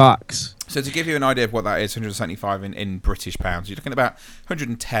 $50. So to give you an idea of what that is, 175 in British pounds, you're looking at about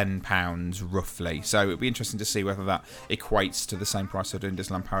 £110 roughly. So it'd be interesting to see whether that equates to the same price they're doing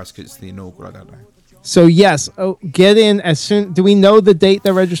Disneyland Paris, because it's the inaugural. I don't know. So yes, get in as soon. Do we know the date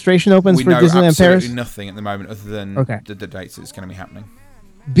that registration opens for Disneyland Paris? We know nothing at the moment other than the dates it's going to be happening.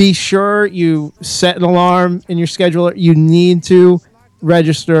 Be sure you set an alarm in your scheduler. You need to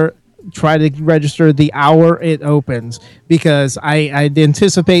register. Try to register the hour it opens, because I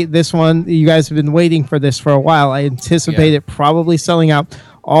anticipate this one. You guys have been waiting for this for a while. I anticipate it probably selling out.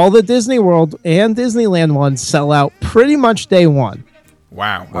 All the Disney World and Disneyland ones sell out pretty much day one.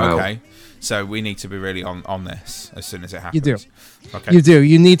 Wow. Okay. So we need to be really on this as soon as it happens. You do. Okay. You do.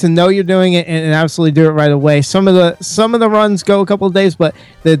 You need to know you're doing it and absolutely do it right away. Some of the runs go a couple of days, but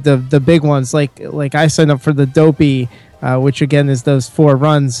the big ones, like I signed up for the Dopey, which again is those 4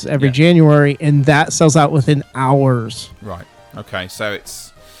 runs every January, and that sells out within hours. Right. Okay. So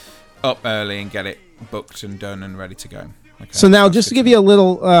it's up early and get it booked and done and ready to go. Okay. So now, just to give you a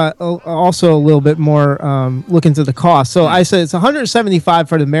little, also a little bit more look into the cost. So I said it's $175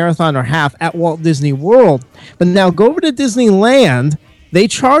 for the marathon or half at Walt Disney World, but now go over to Disneyland. They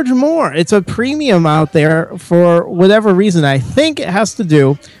charge more. It's a premium out there for whatever reason. I think it has to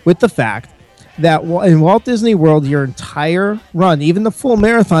do with the fact that in Walt Disney World, your entire run, even the full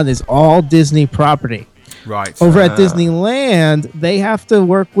marathon, is all Disney property. Right. Over at Disneyland, they have to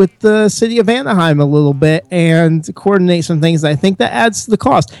work with the city of Anaheim a little bit and coordinate some things. I think that adds to the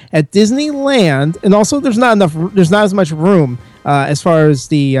cost. At Disneyland, and also there's not as much room as far as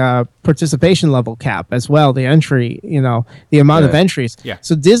the participation level cap as well, the entry, the amount of entries. Yeah.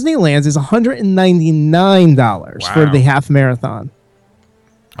 So Disneyland's is $199 for the half marathon.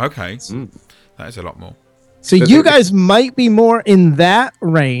 Okay. That is a lot more. So you guys might be more in that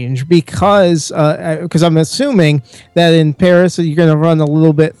range because I'm assuming that in Paris you're going to run a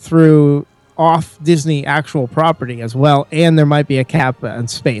little bit through off Disney actual property as well, and there might be a cap on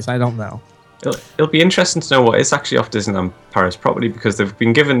space. I don't know. It'll be interesting to know what is actually off Disneyland Paris property, because they've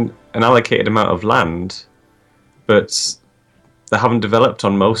been given an allocated amount of land, but they haven't developed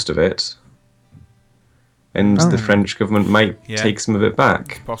on most of it, and the French government might take some of it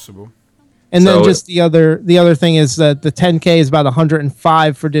back. Possible. And then just the other thing is that the 10K is about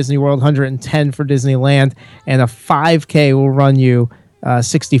 105 for Disney World, 110 for Disneyland, and a 5K will run you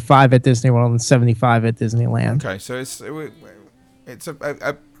 65 at Disney World and 75 at Disneyland. Okay, so it's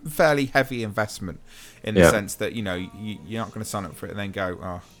a fairly heavy investment in the sense that you're not going to sign up for it and then go,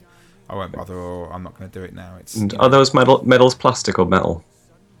 oh, I won't bother, or I'm not going to do it now. Are those medals plastic or metal?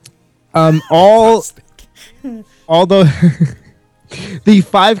 All the the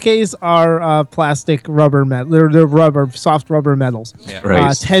 5Ks are plastic rubber metal. They're soft rubber metals. Yeah.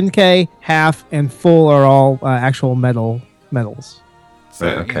 Right. 10K, half, and full are all actual medals. So,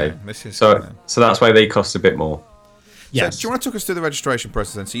 right, okay. This is so that's why they cost a bit more. Yes. So do you want to talk us through the registration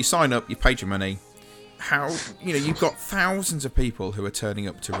process then? So you sign up, you paid your money. How, you've got thousands of people who are turning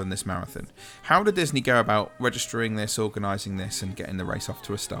up to run this marathon. How did Disney go about registering this, organising this, and getting the race off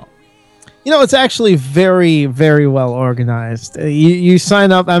to a start? It's actually very, very well organized. You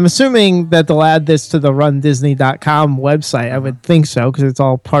sign up. I'm assuming that they'll add this to the RunDisney.com website. I would think so, because it's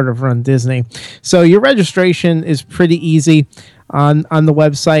all part of Run Disney. So your registration is pretty easy on the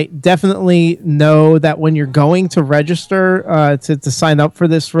website. Definitely know that when you're going to register to sign up for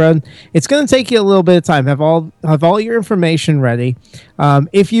this run, it's going to take you a little bit of time. Have all your information ready.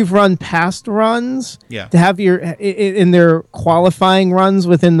 If you've run past runs, to have your in their qualifying runs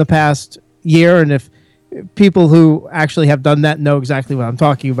within the past year, and if people who actually have done that know exactly what I'm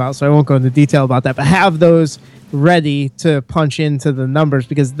talking about, so I won't go into detail about that, but have those ready to punch into the numbers,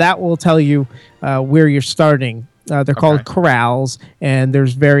 because that will tell you where you're starting. They're called corrals, and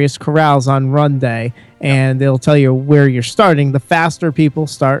there's various corrals on run day, and they'll tell you where you're starting. The faster people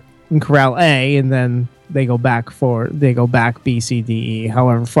start, in corral A, and then they go back B, C, D, E,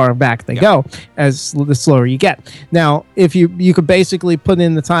 however far back they go, as the slower you get. Now, if you could basically put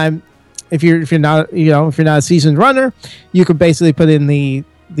in the time, if you're not a seasoned runner, you could basically put in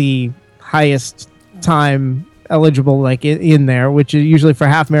the highest time eligible, like in there, which is usually for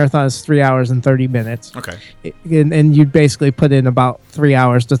half marathon is 3 hours and 30 minutes. Okay. And you'd basically put in about 3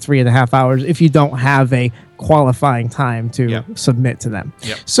 hours to 3.5 hours if you don't have a qualifying time to submit to them.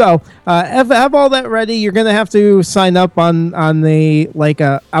 Yep. So have all that ready. You're going to have to sign up on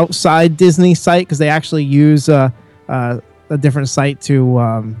the outside Disney site, because they actually use a different site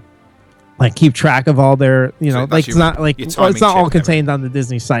to keep track of all their, it's not all contained on the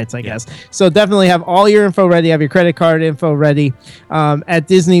Disney sites, I guess. So definitely have all your info ready, have your credit card info ready. At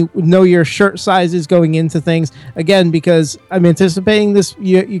Disney, know your shirt sizes going into things. Again, because I'm anticipating this,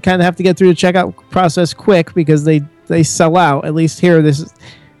 you kind of have to get through the checkout process quick, because they sell out. At least here,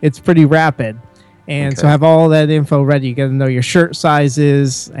 it's pretty rapid. And so have all that info ready. You got to know your shirt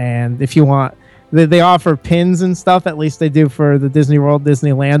sizes, and if you want, they offer pins and stuff. At least they do for the Disney World,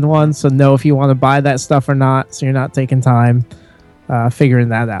 Disneyland one. So know if you want to buy that stuff or not. So you're not taking time figuring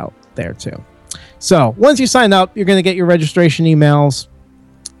that out there too. So once you sign up, you're going to get your registration emails,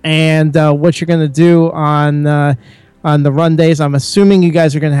 and what you're going to do on the run days. I'm assuming you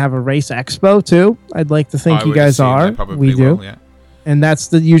guys are going to have a race expo too. I'd like to think you guys are. We do. Yeah. And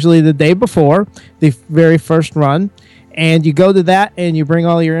that's usually the day before the very first run. And you go to that and you bring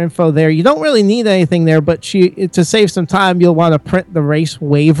all your info there. You don't really need anything there, but to save some time, you'll want to print the race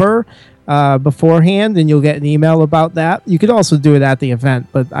waiver beforehand, and you'll get an email about that. You could also do it at the event,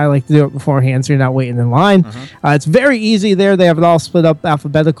 but I like to do it beforehand so you're not waiting in line. It's very easy there. They have it all split up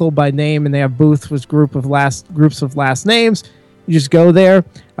alphabetical by name, and they have booths with groups of last names. You just go there.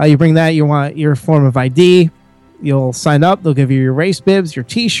 You bring that. You want your form of ID. You'll sign up. They'll give you your race bibs, your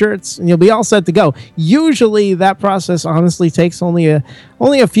T-shirts, and you'll be all set to go. Usually, that process honestly takes only a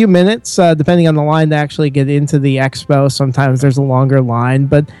few minutes, depending on the line to actually get into the expo. Sometimes there's a longer line,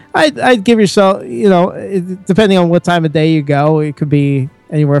 but I'd give yourself, depending on what time of day you go, it could be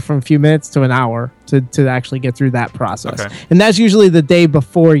anywhere from a few minutes to an hour to actually get through that process. Okay. And that's usually the day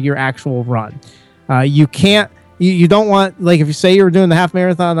before your actual run. You don't want, like, if you say you were doing the half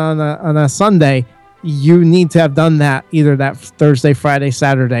marathon on a Sunday, you need to have done that either that Thursday, Friday,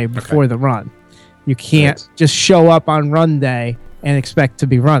 Saturday before the run. You can't just show up on run day and expect to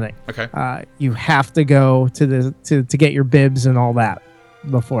be running. Okay. You have to go to get your bibs and all that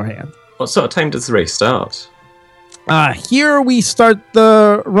beforehand. What sort of time does the race start? Here we start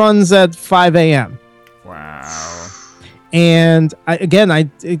the runs at 5 a.m. Wow. And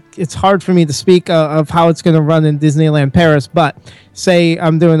it's hard for me to speak of how it's going to run in Disneyland Paris, but say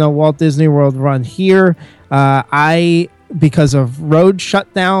I'm doing a Walt Disney World run here, because of road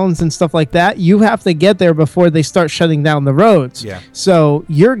shutdowns and stuff like that, you have to get there before they start shutting down the roads. Yeah. So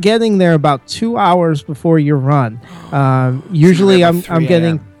you're getting there about 2 hours before your run. Usually I'm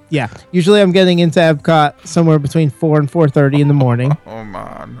getting into Epcot somewhere between 4 and 4:30 in the morning. Oh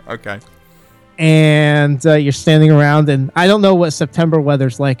man. Okay. And you're standing around, and I don't know what September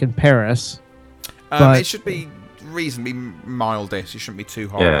weather's like in Paris. But it should be reasonably mildish. It shouldn't be too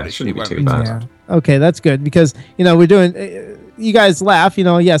hot. Yeah, it shouldn't be too bad. Yeah. Okay, that's good, because we're doing. You guys laugh.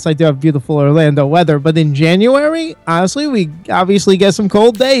 Yes, I do have beautiful Orlando weather, but in January, honestly, we obviously get some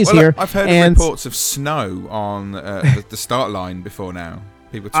cold days here. I've heard of reports of snow on the start line before now.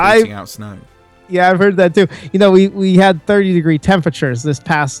 People tweeting out snow. Yeah, I've heard that too. We had 30-degree temperatures this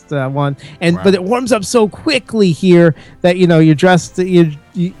past one, but it warms up so quickly here that you're dressed. You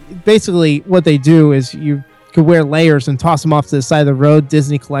basically what they do is you could wear layers and toss them off to the side of the road.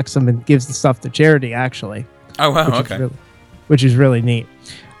 Disney collects them and gives the stuff to charity. Actually. Oh wow! Which is really neat.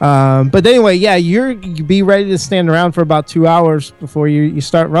 But anyway, yeah, you be ready to stand around for about 2 hours before you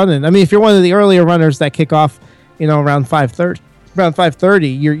start running. I mean, if you're one of the earlier runners that kick off, around 5:30. Around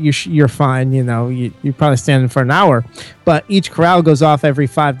 5:30, you're fine. You're probably standing for an hour, but each corral goes off every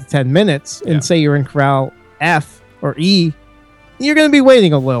 5 to 10 minutes. And say you're in corral F or E, you're going to be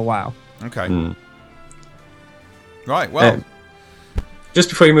waiting a little while. Okay. Right. Well, just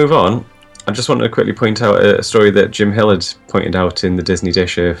before you move on, I just wanted to quickly point out a story that Jim Hill had pointed out in the Disney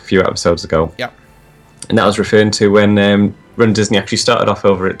Dish a few episodes ago. Yeah. And that was referring to when Run Disney actually started off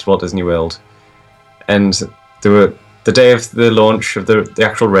over at Walt Disney World, and there were. The day of the launch of the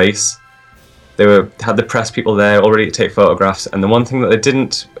actual race, they had the press people there already to take photographs, and the one thing that they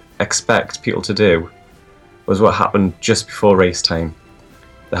didn't expect people to do was what happened just before race time.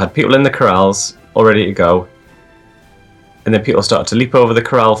 They had people in the corrals all ready to go, and then people started to leap over the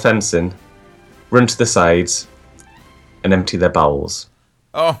corral fencing, run to the sides, and empty their bowels.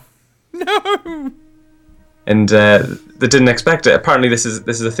 Oh. no! And they didn't expect it. Apparently, this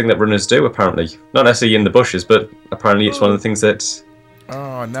is a thing that runners do. Apparently, not necessarily in the bushes, but apparently it's one of the things that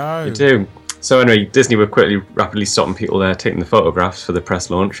Oh no! they do. So anyway, Disney were rapidly stopping people there taking the photographs for the press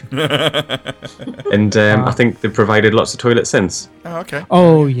launch, and I think they've provided lots of toilets since. Oh, okay.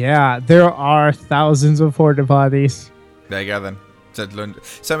 Oh yeah, there are thousands of porta potties. There you go then.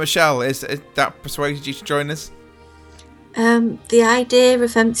 So Michelle, is that persuaded you to join us? The idea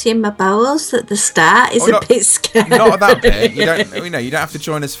of emptying my bowels at the start is a bit scary. Not that bit. You don't have to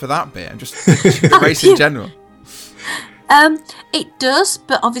join us for that bit. I'm just the race in general. It does,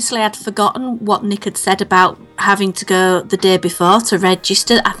 but obviously I'd forgotten what Nick had said about having to go the day before to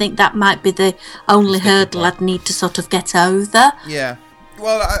register. I think that might be the only hurdle I'd need to sort of get over. Yeah.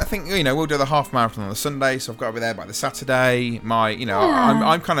 Well, I think we'll do the half marathon on the Sunday, so I've got to be there by the Saturday.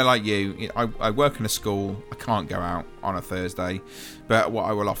 I'm kind of like you. I work in a school. I can't go out on a Thursday, but what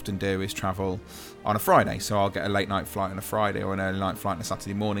I will often do is travel on a Friday. So I'll get a late night flight on a Friday or an early night flight on a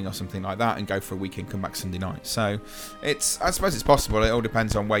Saturday morning or something like that, and go for a weekend, come back Sunday night. So I suppose it's possible. It all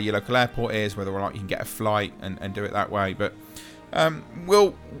depends on where your local airport is, whether or not you can get a flight and do it that way. But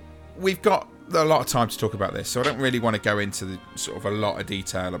we've got a lot of time to talk about this, so I don't really want to go into the sort of a lot of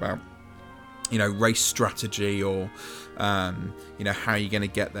detail about race strategy or how you're going to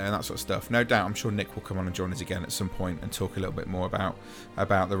get there and that sort of stuff. No doubt I'm sure Nick will come on and join us again at some point and talk a little bit more about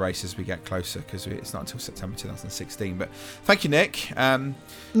the race as we get closer, because it's not until September 2016. But thank you, Nick.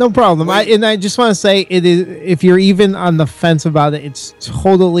 No problem. I just want to say, it is, if you're even on the fence about it, it's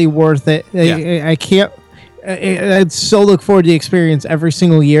totally worth it. Yeah. I so look forward to the experience every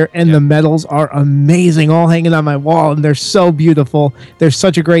single year, and the medals are amazing, all hanging on my wall, and they're so beautiful. They're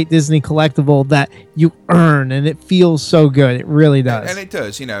such a great Disney collectible that you earn, and it feels so good. It really does. And it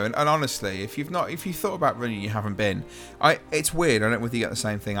does, and honestly, if you thought about running, you haven't been. It's weird. I don't know whether you get the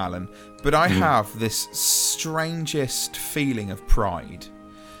same thing, Alan, but I have this strangest feeling of pride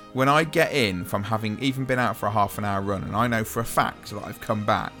when I get in from having even been out for a half an hour run, and I know for a fact that I've come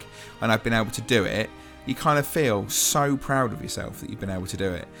back and I've been able to do it. You kind of feel so proud of yourself that you've been able to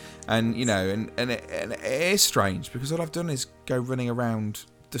do it, and it is strange because all I've done is go running around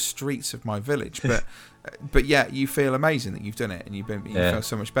the streets of my village, but yet you feel amazing that you've done it, and you feel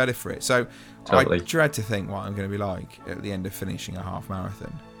so much better for it. So totally. I dread to think what I'm going to be like at the end of finishing a half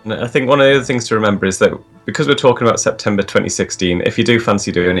marathon. I think one of the other things to remember is that because we're talking about September 2016, if you do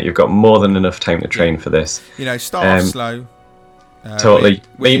fancy doing it, you've got more than enough time to train for this. Start off slow. Totally.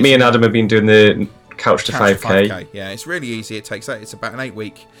 Me and Adam have been doing the Couch to 5K. Yeah, it's really easy. It's about an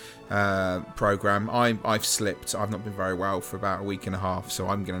 8-week program. I've slipped. I've not been very well for about a week and a half, so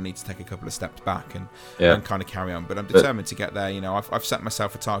I'm going to need to take a couple of steps back and kind of carry on. But I'm determined to get there. I've set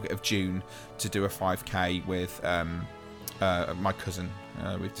myself a target of June to do a 5K with my cousin.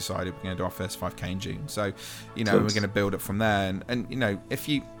 We've decided we're going to do our first 5K in June. So, we're going to build up from there. And if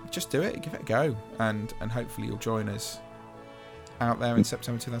you just do it, give it a go, and hopefully you'll join us out there in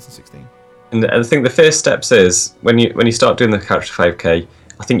September 2016. And I think the first steps is when you start doing the Couch to 5K,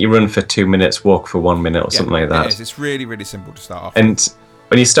 I think you run for 2 minutes, walk for 1 minute or something like that. It is. It's really, really simple to start off. And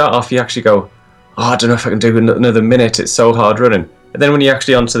when you start off, you actually go, I don't know if I can do another minute. It's so hard running. And then when you're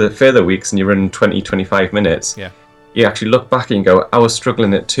actually onto the further weeks and you run 20, 25 minutes, you actually look back and you go, I was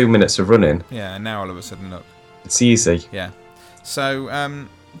struggling at 2 minutes of running. Yeah, and now all of a sudden, look. It's easy. Yeah. So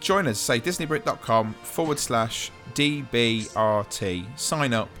join us, say disneybrit.com/DBRT.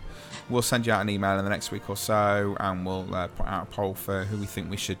 Sign up. We'll send you out an email in the next week or so, and we'll put out a poll for who we think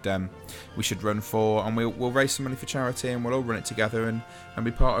we should run for, and we'll raise some money for charity, and we'll all run it together and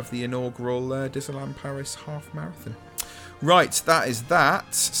be part of the inaugural Disneyland Paris half marathon. Right, that is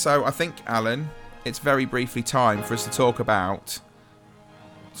that. So I think, Alan, it's very briefly time for us to talk about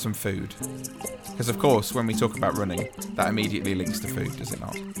some food, because of course when we talk about running, that immediately links to food, does it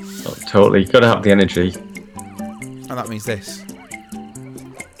not? Oh, totally. Got to have the energy. And that means this.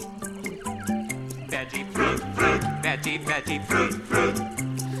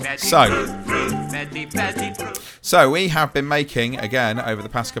 So we have been making, again, over the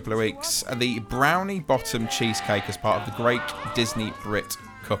past couple of weeks, the brownie bottom cheesecake as part of the Great Disney Brit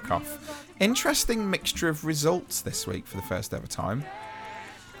Cook-Off. Interesting mixture of results this week for the first ever time.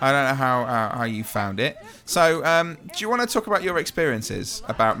 I don't know how you found it. So do you want to talk about your experiences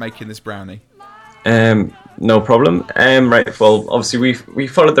about making this brownie? No problem. Right, well, obviously we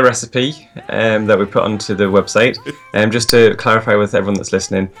followed the recipe that we put onto the website. Just to clarify with everyone that's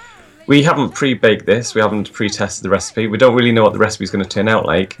listening, we haven't pre-baked this. We haven't pre-tested the recipe. We don't really know what the recipe is going to turn out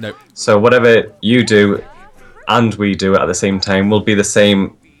like. Nope. So whatever you do and we do at the same time will be the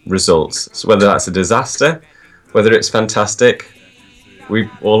same results. So whether that's a disaster, whether it's fantastic, we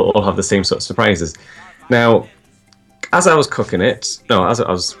all have the same sort of surprises. Now, as I was cooking it, as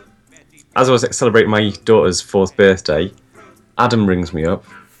I was celebrating my daughter's 4th birthday, Adam rings me up,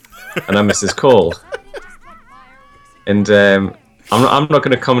 and I miss his call. And I'm not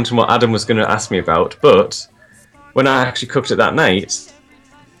going to comment on what Adam was going to ask me about, but when I actually cooked it that night,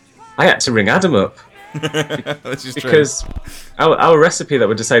 I had to ring Adam up. This is because our recipe that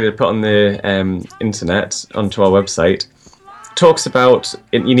we decided to put on the internet, onto our website, talks about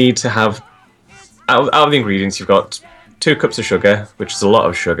you need to have, out of the ingredients, you've got 2 cups of sugar, which is a lot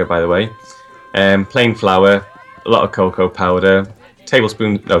of sugar, by the way, plain flour, a lot of cocoa powder,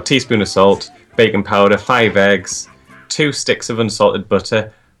 teaspoon of salt, baking powder, 5 eggs, 2 sticks of unsalted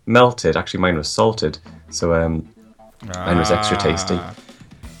butter, melted. Actually, mine was salted, so mine was extra tasty.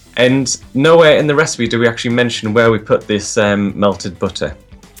 And nowhere in the recipe do we actually mention where we put this melted butter.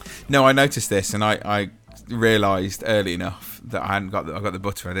 No, I noticed this, and I realised early enough that I got the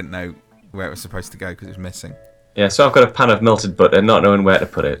butter. I didn't know where it was supposed to go because it was missing. Yeah, so I've got a pan of melted butter, not knowing where to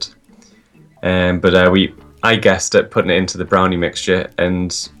put it. But I guessed at putting it into the brownie mixture,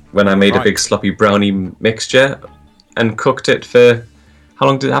 and when I made a big sloppy brownie mixture and cooked it for, how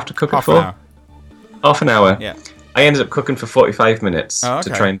long did I have to cook it for? Half an hour. Yeah. I ended up cooking for 45 minutes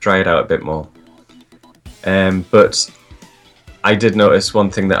to try and dry it out a bit more. But I did notice one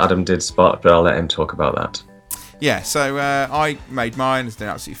thing that Adam did spot, but I'll let him talk about that. Yeah, so I made mine. It's doing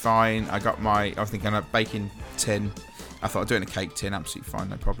absolutely fine. I was thinking a baking tin. I thought I'd do it in a cake tin, absolutely fine,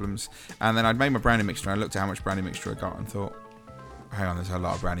 no problems. And then I'd made my brownie mixture, and I looked at how much brownie mixture I got and thought, hang on, there's a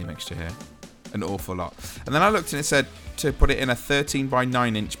lot of brownie mixture here. An awful lot. And then I looked and it said to put it in a 13 by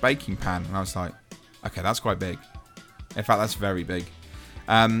 9 inch baking pan. And I was like, okay, that's quite big. In fact, that's very big.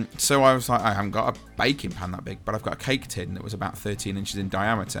 So I was like, I haven't got a baking pan that big, but I've got a cake tin that was about 13 inches in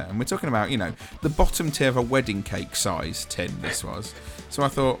diameter. And we're talking about, the bottom tier of a wedding cake size tin this was. So I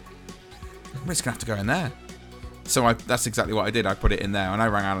thought, I'm just going to have to go in there. So that's exactly what I did. I put it in there, and I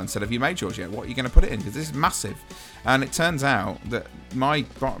rang Alan and said, have you made yours yet? What are you going to put it in? Because this is massive. And it turns out that my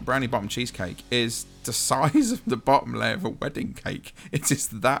brownie bottom cheesecake is the size of the bottom layer of a wedding cake. It is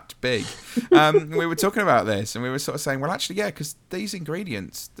that big. We were talking about this, and we were sort of saying, well, actually, yeah, because these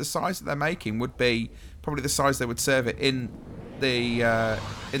ingredients, the size that they're making would be probably the size they would serve it in the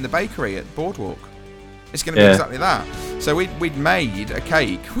bakery at Boardwalk. It's going to be exactly that. So we'd made a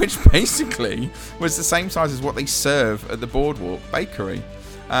cake which basically was the same size as what they serve at the Boardwalk bakery.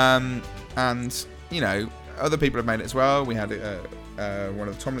 And, other people have made it as well. We had one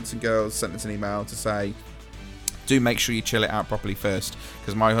of the Tomlinson girls sent us an email to say, do make sure you chill it out properly first,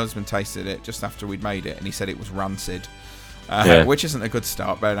 because my husband tasted it just after we'd made it, and he said it was rancid. Which isn't a good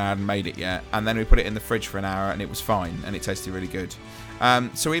start, but I hadn't made it yet. And then we put it in the fridge for an hour, and it was fine, and it tasted really good.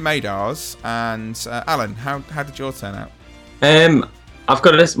 So we made ours, and Alan, how did yours turn out? I've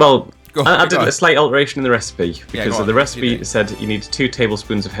got a list. Well, I did a slight alteration in the recipe, because the recipe said you need 2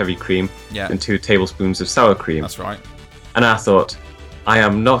 tablespoons of heavy cream and 2 tablespoons of sour cream. That's right. And I thought, I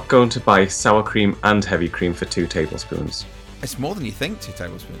am not going to buy sour cream and heavy cream for 2 tablespoons. It's more than you think, 2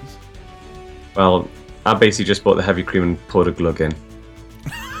 tablespoons. Well, I basically just bought the heavy cream and poured a glug in.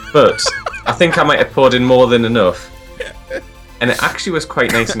 But I think I might have poured in more than enough. And it actually was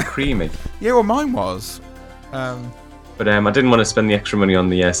quite nice and creamy. Yeah, well, mine was. But I didn't want to spend the extra money on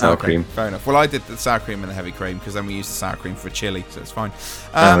the sour cream. Fair enough. Well, I did the sour cream and the heavy cream, because then we used the sour cream for a chili, so it's fine.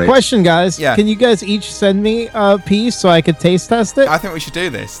 Question, guys. Yeah. Can you guys each send me a piece so I could taste test it? I think we should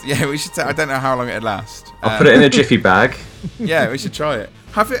do this. Yeah, we should. I don't know how long it'd last. I'll put it in a jiffy bag. Yeah, we should try it.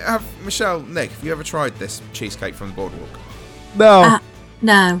 Have Michelle, Nick, have you ever tried this cheesecake from the Boardwalk? No.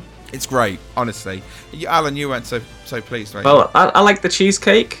 No. It's great, honestly. Alan, you weren't so pleased, right? Well, I like the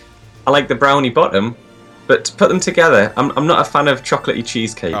cheesecake. I like the brownie bottom. But to put them together, I'm not a fan of chocolatey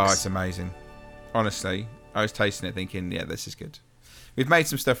cheesecakes. Oh, it's amazing. Honestly, I was tasting it thinking, yeah, this is good. We've made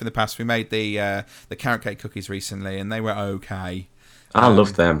some stuff in the past. We made the carrot cake cookies recently, and they were okay. I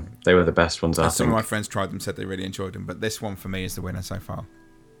loved them. They were the best ones, I think. Some of my friends tried them, said they really enjoyed them, but this one for me is the winner so far.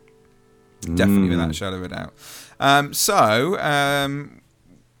 Definitely without a shadow of a doubt.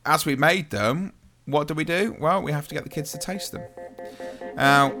 As we made them, what do? Well, we have to get the kids to taste them.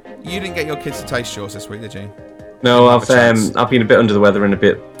 Now, you didn't get your kids to taste yours this week, did you? No, I've been a bit under the weather and a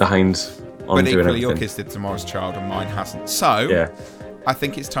bit behind on doing everything. But equally, your kids did Tomorrow's Child and mine hasn't. So, I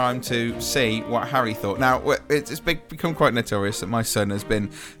think it's time to see what Harry thought. Now, it's become quite notorious that my son has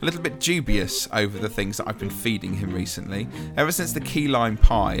been a little bit dubious over the things that I've been feeding him recently. Ever since the key lime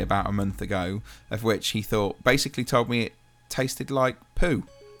pie about a month ago, of which he basically told me it tasted like poo.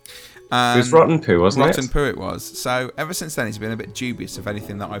 It was rotten poo, wasn't it? Rotten poo it was. So ever since then, he's been a bit dubious of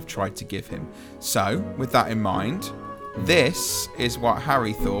anything that I've tried to give him. So with that in mind, This is what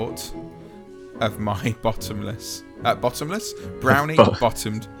Harry thought of my bottomless brownie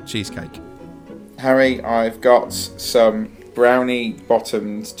bottomed cheesecake. Harry, I've got some brownie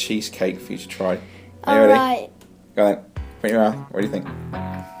bottomed cheesecake for you to try. Are you ready? Alright. Go then. Put your mouth. What do you think?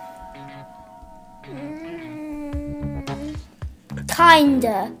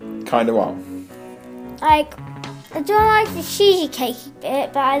 Kinda. Kinda what? Like, I don't like the cheesecake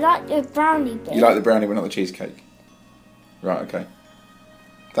bit, but I like the brownie bit. You like the brownie but not the cheesecake? Right, okay.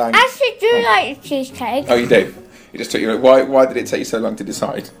 Thanks. I actually do like the cheesecake. Oh, you do? It just took you... Why did it take you so long to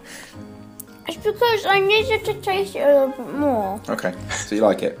decide? It's because I needed to taste it a little bit more. Okay, so you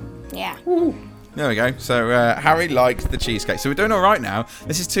like it? Yeah. There we go. So Harry liked the cheesecake. So we're doing all right now.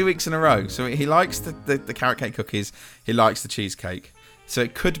 This is 2 weeks in a row. So he likes the carrot cake cookies. He likes the cheesecake. So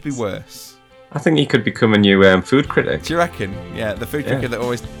it could be worse. I think he could become a new food critic. Do you reckon? Yeah, the food critic that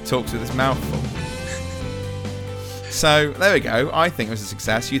always talks with his mouth full. So there we go. I think it was a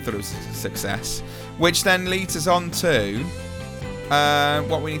success. You thought it was a success. Which then leads us on to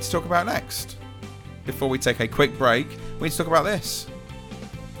what we need to talk about next. Before we take a quick break, we need to talk about this.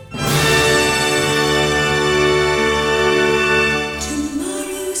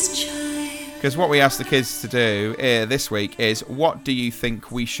 Because what we asked the kids to do this week is, what do you think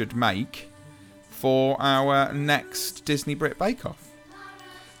we should make for our next Disney Brit Bake Off?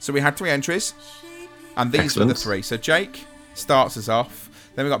 So we had 3 entries, and these were the 3. So Jake starts us off,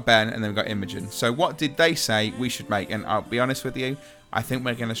 then we got Ben, and then we got Imogen. So what did they say we should make? And I'll be honest with you, I think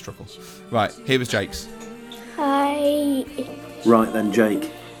we're going to struggle. Right, here was Jake's. Hi. Right then,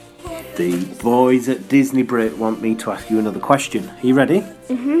 Jake. The boys at Disney Brit want me to ask you another question. Are you ready?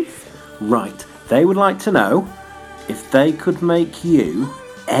 Mm-hmm. Right. They would like to know if they could make you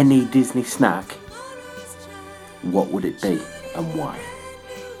any Disney snack, what would it be and why?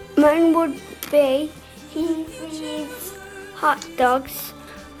 Mine would be Evie's hot dogs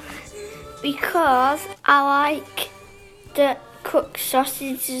because I like the cooked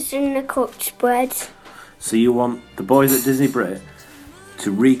sausages and the cooked bread. So you want the boys at Disney Brit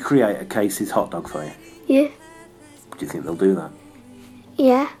to recreate a Casey's hot dog for you? Yeah. Do you think they'll do that?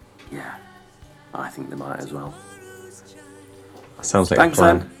 Yeah. Yeah. I think they might as well. Sounds like Thanks, a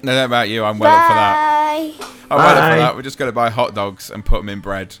plan. then. No, not about you. I'm well up for that. Bye. I'm well up for that. We're just going to buy hot dogs and put them in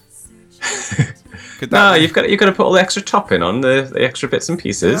bread. No, you've got to put all the extra topping on, the extra bits and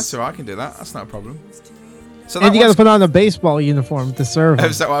pieces. Yeah, that's all right. I can do that. That's not a problem. So And you got to put on a baseball uniform to serve them.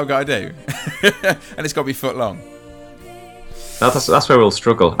 Is that what I've got to do? And it's got to be foot long. That's where we'll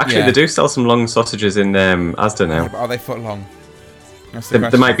struggle. Actually, Yeah. they do sell some long sausages in Asda now. Yeah, but are they foot long? That's the They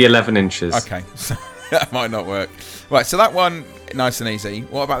question. might be 11 inches. Okay, so that might not work. Right, so that one, nice and easy.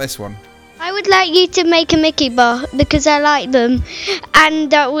 What about this one? I would like you to make a Mickey bar because I like them,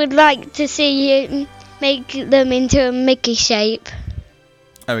 and I would like to see you make them into a Mickey shape.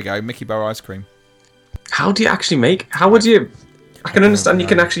 There we go, Mickey bar ice cream. How do you actually make? How would you? I can understand you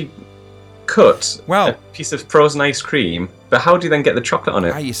can actually cut a piece of frozen ice cream, but how do you then get the chocolate on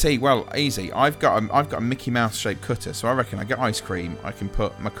it? Ah, you see, well, easy. I've got a Mickey Mouse shaped cutter, so I reckon I get ice cream. I can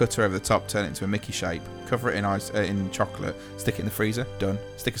put my cutter over the top, turn it into a Mickey shape, cover it in chocolate, stick it in the freezer. Done.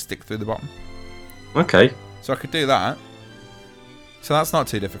 Stick a stick through the bottom. Okay. So I could do that. So that's not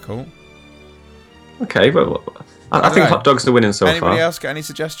too difficult. Okay, well, I think hot dogs are winning so far. Anybody else got any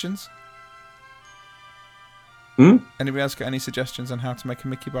suggestions? Anybody else got any suggestions on how to make a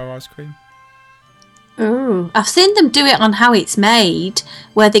Mickey bar ice cream? Ooh, I've seen them do it on How It's Made,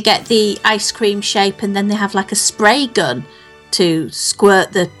 where they get the ice cream shape and then they have like a spray gun to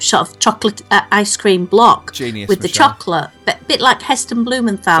squirt the sort of chocolate ice cream block Genius, with the Michelle. chocolate, but a bit like Heston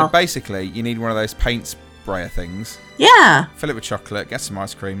Blumenthal. So basically, you need one of those paint sprayer things. Yeah. Fill it with chocolate, get some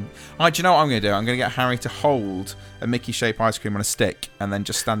ice cream. Do you know what I'm going to do? I'm going to get Harry to hold a Mickey shaped ice cream on a stick and then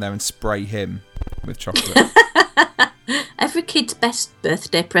just stand there and spray him with chocolate. Every kid's best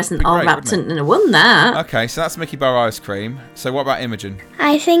birthday present Be all great, wrapped wouldn't in a one that. Okay, so that's Mickey bar ice cream. So what about Imogen?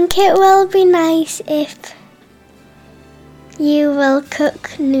 I think it will be nice if you will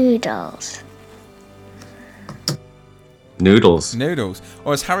cook noodles. Noodles. Noodles.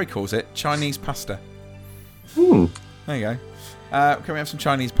 Or as Harry calls it, Chinese pasta. Hmm. There you go. Can we have some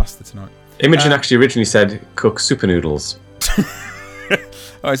Chinese pasta tonight? Imogen actually originally said cook super noodles.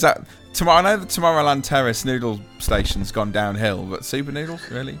 Oh, is that... I know the Tomorrowland Terrace noodle station's gone downhill, but super noodles?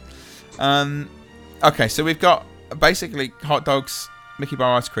 Really? Okay, so we've got basically hot dogs, Mickey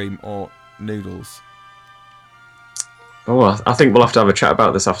bar ice cream, or noodles. Oh, I think we'll have to have a chat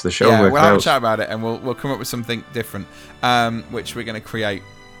about this after the show. Yeah, we'll have a chat about it, and we'll come up with something different, which we're going to create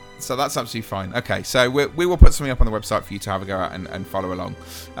So that's absolutely fine. Okay, so we will put something up on the website for you to have a go at and follow along.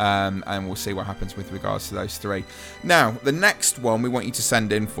 And we'll see what happens with regards to those 3. Now, the next one we want you to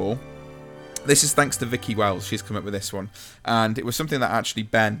send in for, this is thanks to Vicky Wells. She's come up with this one. And it was something that actually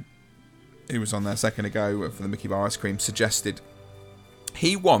Ben, who was on there a second ago for the Mickey Bar Ice Cream, suggested.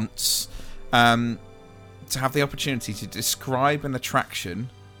 He wants to have the opportunity to describe an attraction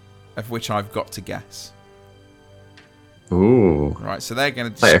of which I've got to guess. Ooh. Right, so they're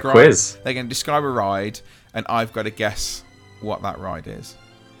going to describe like a quiz. They're going to describe a ride, and I've got to guess what that ride is.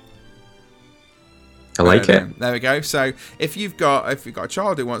 I like it. There we go. So if you've got a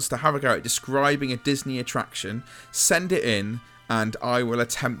child who wants to have a go at describing a Disney attraction, send it in, and I will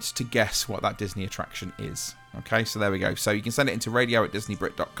attempt to guess what that Disney attraction is. Okay, so there we go. So you can send it into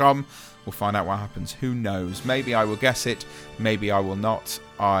radio@disneybrit.com. We'll find out what happens. Who knows? Maybe I will guess it. Maybe I will not.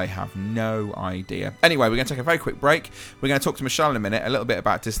 I have no idea. Anyway, we're going to take a very quick break. We're going to talk to Michelle in a minute, a little bit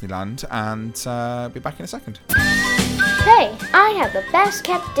about Disneyland, and be back in a second. Hey, I have the best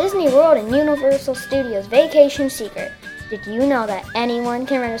kept Disney World and Universal Studios vacation secret. Did you know that anyone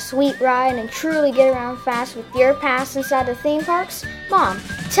can rent a sweet ride and truly get around fast with your pass inside the theme parks? Mom,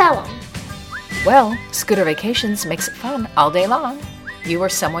 tell them. Well, Scooter Vacations makes it fun all day long. You or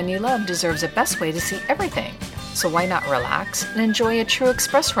someone you love deserves the best way to see everything. So why not relax and enjoy a true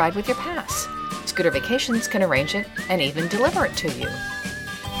express ride with your pass? Scooter Vacations can arrange it and even deliver it to you.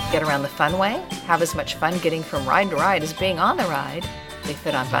 Get around the fun way? Have as much fun getting from ride to ride as being on the ride. They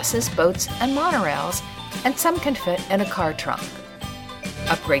fit on buses, boats, and monorails, and some can fit in a car trunk.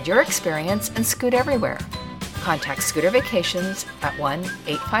 Upgrade your experience and scoot everywhere. Contact Scooter Vacations at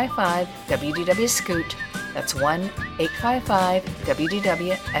 1-855-WDW-SCOOT. That's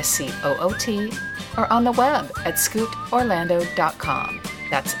 1-855-WDW-SCOOT, or on the web at scootorlando.com.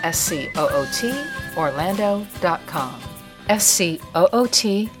 That's SCOOT Orlando.com.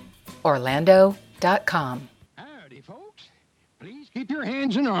 SCOOT Orlando.com. Keep your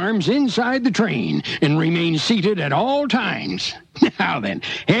hands and arms inside the train and remain seated at all times. Now then,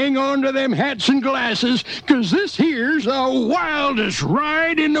 hang on to them hats and glasses, 'cause this here's the wildest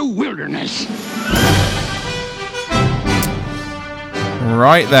ride in the wilderness.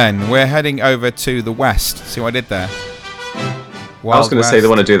 Right then, we're heading over to the west. See what I did there? I was going to say they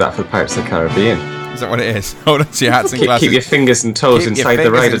want to do that for Pirates of the Caribbean. Is that what it is? Hold on to your hats and glasses. Keep your fingers and toes inside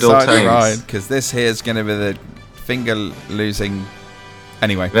the ride at all times. Because this here is going to be the finger-losing...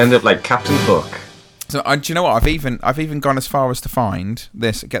 Anyway. It'll end up like Captain Hook. So, do you know what? I've even gone as far as to find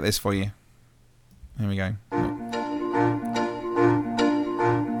this. Get this for you. Here we go.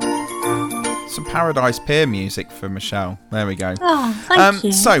 Some Paradise Pier music for Michelle. There we go. Oh, thank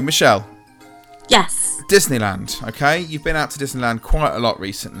you. So, Michelle. Yes. Disneyland, okay? You've been out to Disneyland quite a lot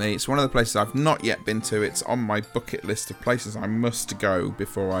recently. It's one of the places I've not yet been to. It's on my bucket list of places I must go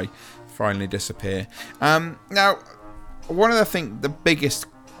before I finally disappear. Now, one of the biggest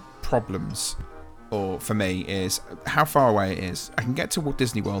problems for me is how far away it is. I can get to Walt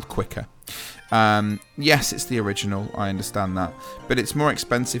Disney World quicker. Yes, it's the original, I understand that, but it's more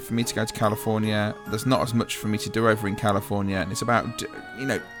expensive for me to go to California. There's not as much for me to do over in California, and it's about,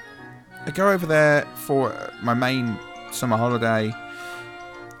 I go over there for my main summer holiday.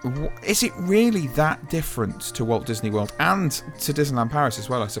 Is it really that different to Walt Disney World and to Disneyland Paris as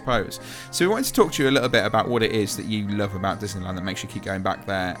well, I suppose? So we wanted to talk to you a little bit about what it is that you love about Disneyland that makes you keep going back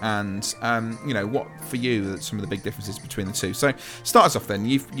there, and what for you some of the big differences between the two. So start us off then.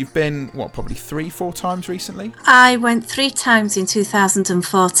 You've been probably 3-4 times recently? I went 3 times in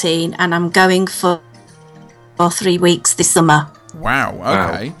 2014, and I'm going for 3 weeks this summer. Wow.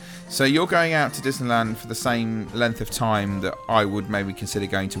 Okay. Wow. So you're going out to Disneyland for the same length of time that I would maybe consider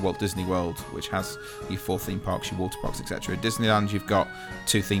going to Walt Disney World, which has your 4 theme parks, your water parks, etc. At Disneyland, you've got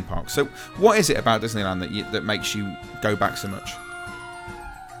 2 theme parks. So what is it about Disneyland that makes you go back so much?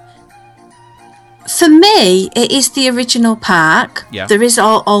 For me, it is the original park. Yeah. There is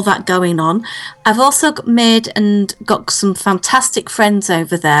all that going on. I've also made and got some fantastic friends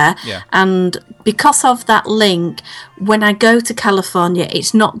over there. Yeah. And because of that link, when I go to California,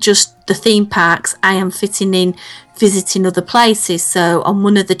 it's not just the theme parks. I am fitting in visiting other places. So on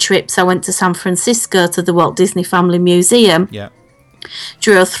one of the trips, I went to San Francisco to the Walt Disney Family Museum. Yeah.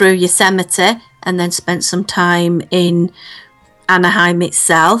 Drove through Yosemite and then spent some time in Anaheim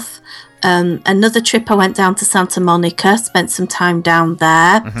itself. Another trip I went down to Santa Monica, spent some time down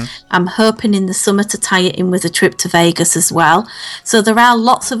there. Mm-hmm. I'm hoping in the summer to tie it in with a trip to Vegas as well. So there are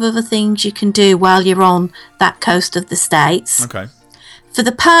lots of other things you can do while you're on that coast of the States. Okay. For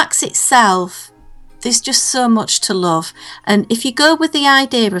the parks itself, there's just so much to love. And if you go with the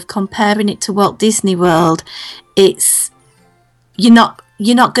idea of comparing it to Walt Disney World, you're not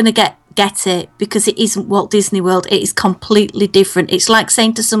you're not going to get it because it isn't Walt Disney World. It is completely different. It's like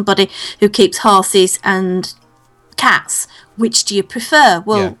saying to somebody who keeps horses and cats, which do you prefer?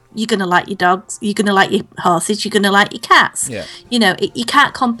 Well, you're going to like your dogs, you're going to like your horses, you're going to like your cats. Yeah. You know, you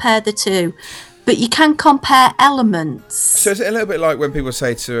can't compare the two, but you can compare elements. So is it a little bit like when people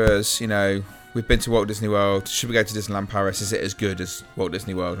say to us, you know, we've been to Walt Disney World, should we go to Disneyland Paris? Is it as good as Walt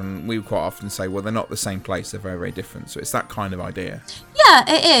Disney World? And we quite often say, well, they're not the same place. They're very, very different. So it's that kind of idea. Yeah,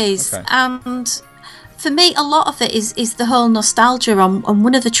 it is. Okay. And for me, a lot of it is the whole nostalgia. On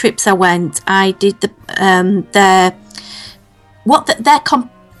one of the trips I went, I did their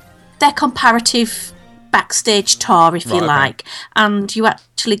comparative backstage tour, if you like. And you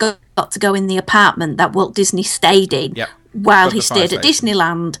actually got to go in the apartment that Walt Disney stayed in. Yep. While he stayed at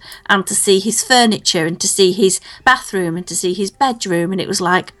Disneyland, and to see his furniture and to see his bathroom and to see his bedroom, and it was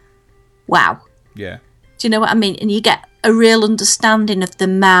like, wow. Yeah. Do you know what I mean? And you get a real understanding of the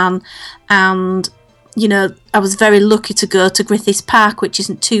man. And, you know, I was very lucky to go to Griffiths Park, which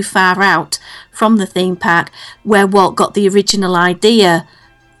isn't too far out from the theme park, where Walt got the original idea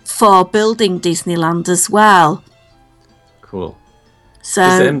for building Disneyland as well. Cool.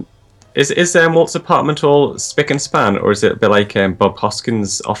 So... Is Walt's apartment all spick and span, or is it a bit like Bob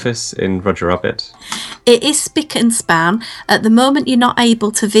Hoskins' office in Roger Rabbit? It is spick and span. At the moment, you're not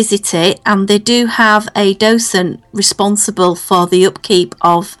able to visit it, and they do have a docent responsible for the upkeep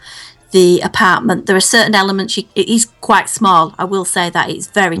of the apartment. There are certain elements, it is quite small, I will say that, it's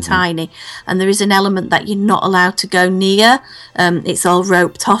very tiny, and there is an element that you're not allowed to go near. It's all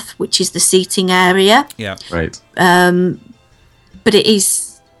roped off, which is the seating area. Yeah, right. But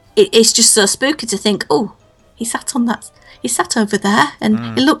it's just so spooky to think, oh, he sat over there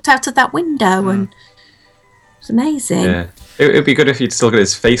and he looked out of that window and it's amazing. Yeah, it would be good if you'd still got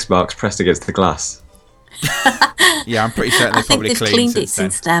his face marks pressed against the glass. Yeah, I'm pretty certain they probably cleaned it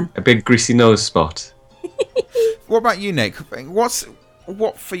since then. A big greasy nose spot. What about you, Nick?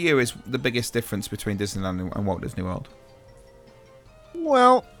 What for you is the biggest difference between Disneyland and Walt Disney World?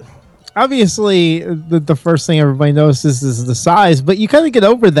 Well, obviously, the first thing everybody notices is the size, but you kind of get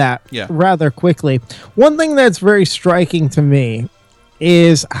over that rather quickly. One thing that's very striking to me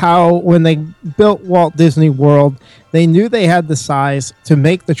is how when they built Walt Disney World, they knew they had the size to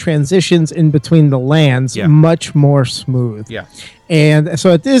make the transitions in between the lands much more smooth. Yeah. And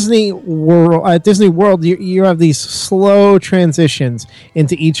so at Disney World, you have these slow transitions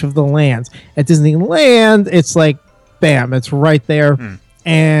into each of the lands. At Disneyland, it's like, bam, it's right there.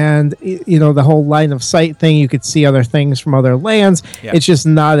 And, you know, the whole line of sight thing, you could see other things from other lands. Yeah. It's just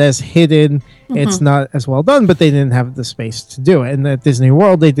not as hidden. It's not as well done, but they didn't have the space to do it. And at Disney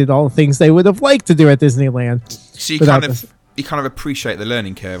World, they did all the things they would have liked to do at Disneyland. So you kind of appreciate the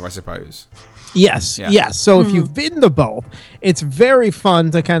learning curve, I suppose. Yes, yes. So if you've been to both, it's very fun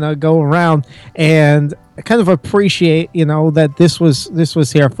to kind of go around and kind of appreciate, you know, that this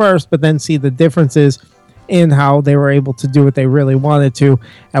was here first, but then see the differences in how they were able to do what they really wanted to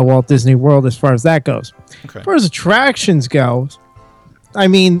at Walt Disney World as far as that goes. Okay. As far as attractions go, I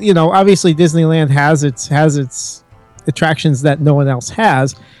mean, you know, obviously Disneyland has its attractions that no one else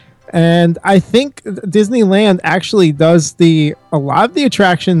has. And I think Disneyland actually does a lot of the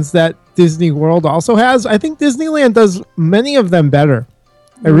attractions that Disney World also has. I think Disneyland does many of them better.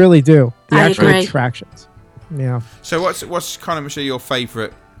 I really do. The actual attractions. Yeah. So what's kind of, Michelle, your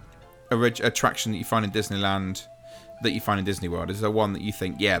favourite attraction that you find in Disneyland that you find in Disney World? Is there one that you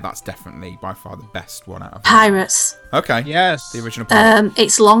think, yeah, that's definitely by far the best one out of Pirates? Okay. Yes. The original Pirates.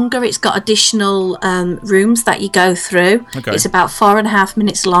 It's longer. It's got additional rooms that you go through. Okay. It's about 4.5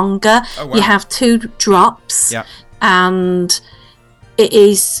 minutes longer. Oh, wow. You have 2 drops. Yeah. And it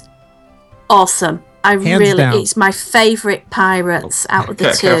is awesome. It's my favourite Pirates out of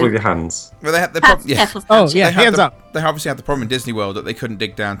the 2. Careful with your hands. Well, they had the problem. Hands up. They obviously had the problem in Disney World that they couldn't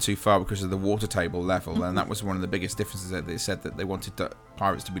dig down too far because of the water table level, and that was one of the biggest differences. That they said that they wanted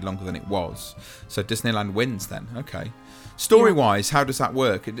Pirates to be longer than it was. So Disneyland wins then. Okay. Story-wise, how does that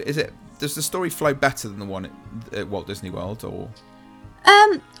work? Does the story flow better than the one at Walt Disney World, or?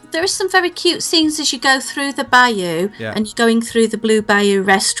 There are some very cute scenes as you go through the bayou, and you're going through the Blue Bayou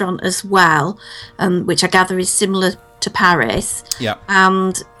restaurant as well, which I gather is similar to Paris. Yeah.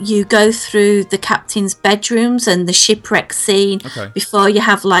 And you go through the captain's bedrooms and the shipwreck scene before you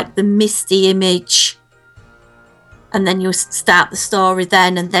have like the misty image, and then you start the story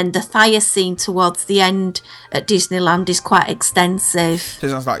then, and then the fire scene towards the end at Disneyland is quite extensive. So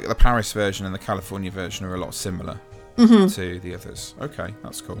it sounds like the Paris version and the California version are a lot similar. To the others. Okay,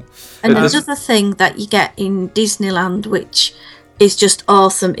 that's cool. And another thing that you get in Disneyland, which is just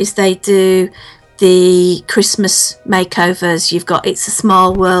awesome, is they do the Christmas makeovers. You've got It's a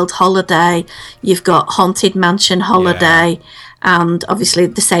Small World Holiday. You've got Haunted Mansion Holiday. Yeah. And obviously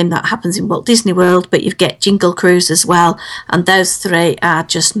the same that happens in Walt Disney World, but you get Jingle Cruise as well. And those three are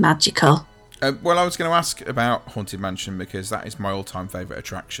just magical. Well, I was going to ask about Haunted Mansion because that is my all-time favourite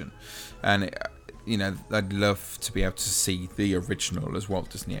attraction. And, I'd love to be able to see the original as Walt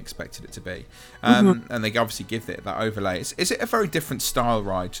Disney expected it to be. And they obviously give it that overlay. Is it a very different style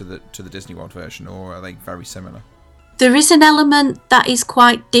ride to the Disney World version, or are they very similar? There is an element that is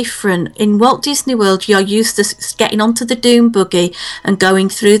quite different. In Walt Disney World, you're used to getting onto the Doom Buggy and going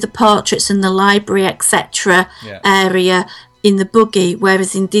through the portraits and the library, etc. area in the buggy,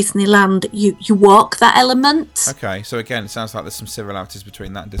 whereas in Disneyland, you walk that element. Okay, so again, it sounds like there's some similarities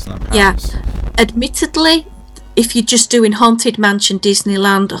between that and Disneyland Paris. Yeah. Admittedly, if you're just doing Haunted Mansion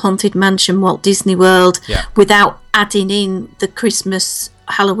Disneyland, Haunted Mansion Walt Disney World, without adding in the Christmas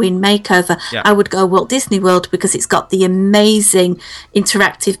Halloween makeover, I would go Walt Disney World because it's got the amazing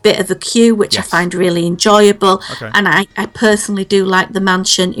interactive bit of a queue, which I find really enjoyable. And I personally do like the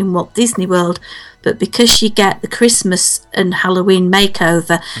mansion in Walt Disney World, but because you get the Christmas and Halloween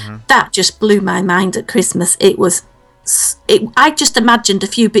makeover, that just blew my mind at Christmas. I just imagined a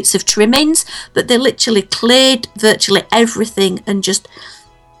few bits of trimmings, but they literally cleared virtually everything and just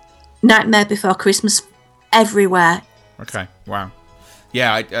Nightmare Before Christmas everywhere. Okay, wow.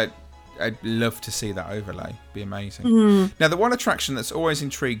 Yeah, I'd love to see that overlay. Be amazing. Now, the one attraction that's always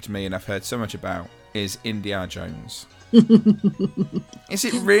intrigued me and I've heard so much about is Indiana Jones. Is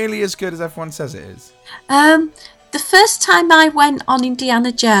it really as good as everyone says it is? The first time I went on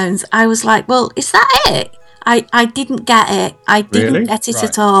Indiana Jones, I was like, well, is that it? I didn't get it. I didn't get it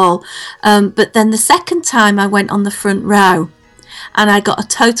at all. But then the second time I went on the front row, and I got a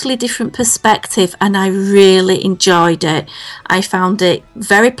totally different perspective, and I really enjoyed it. I found it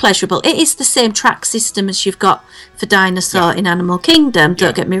very pleasurable. It is the same track system as you've got for Dinosaur in Animal Kingdom,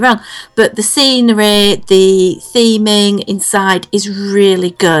 don't get me wrong, but the scenery, the theming inside is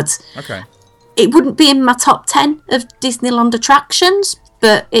really good. Okay. It wouldn't be in my top 10 of Disneyland attractions,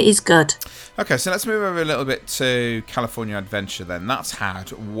 but it is good. Okay, so let's move over a little bit to California Adventure then. That's had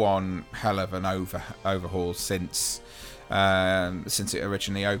one hell of an overhaul since it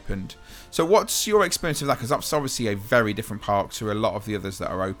originally opened. So what's your experience of that? Because that's obviously a very different park to a lot of the others that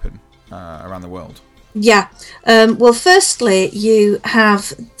are open around the world. Yeah. Well, firstly, you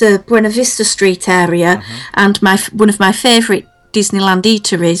have the Buena Vista Street area and one of my favourite Disneyland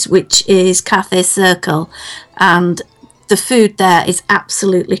eateries, which is Cathay Circle. And the food there is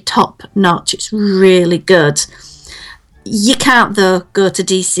absolutely top notch. It's really good. You can't, though, go to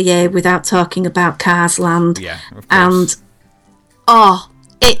DCA without talking about Cars Land. Yeah, of course. And,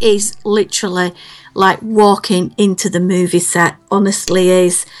 it is literally like walking into the movie set. Honestly,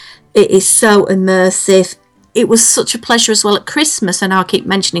 it is so immersive. It was such a pleasure as well at Christmas, and I'll keep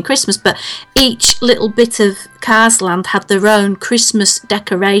mentioning Christmas, but each little bit of Cars Land had their own Christmas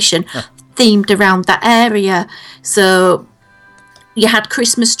decoration themed around that area. So you had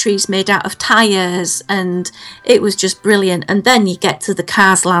Christmas trees made out of tyres, and it was just brilliant. And then you get to the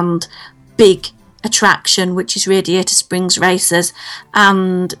Cars Land big attraction, which is Radiator Springs Racers,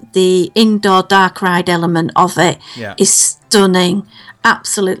 and the indoor dark ride element of it is stunning,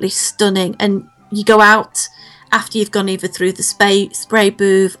 absolutely stunning. And you go out after you've gone either through the spray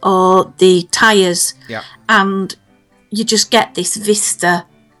booth or the tyres, and you just get this vista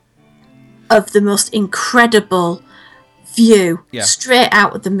of the most incredible view straight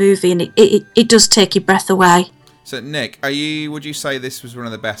out of the movie, and it does take your breath away. So Nick, would you say this was one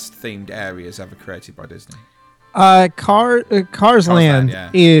of the best themed areas ever created by Disney? Cars Land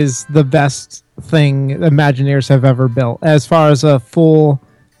is the best thing Imagineers have ever built as far as a full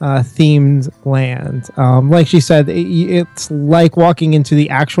themed land. Like she said, it's like walking into the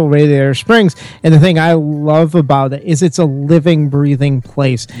actual Radiator Springs. And the thing I love about it is it's a living, breathing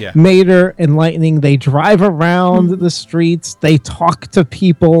place. Yeah. Mater and Lightning, they drive around the streets. They talk to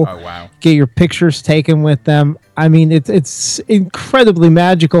people. Oh, wow. Get your pictures taken with them. I mean, it's incredibly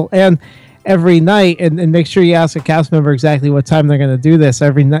magical. And every night, and make sure you ask a cast member exactly what time they're going to do this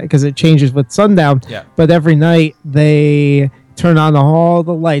every night, because it changes with sundown. Yeah. But every night they turn on all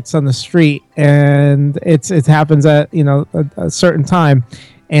the lights on the street, and it happens at a certain time,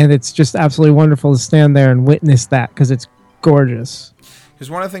 and it's just absolutely wonderful to stand there and witness that, because it's gorgeous. Because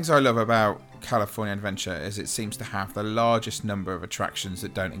one of the things I love about California Adventure is it seems to have the largest number of attractions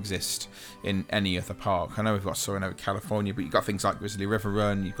that don't exist in any other park. I know we've got Soaring Over California, but you've got things like Grizzly River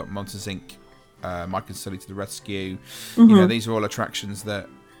Run, you've got Monsters Inc., Mike and Sully to the Rescue. These are all attractions that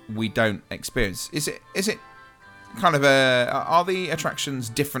we don't experience. Is it kind of are the attractions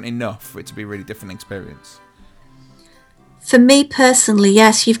different enough for it to be a really different experience? For me personally,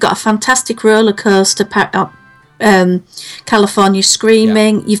 yes. You've got a fantastic roller coaster, California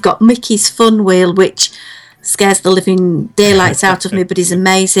Screaming. You've got Mickey's Fun Wheel, which scares the living daylights out of me, but is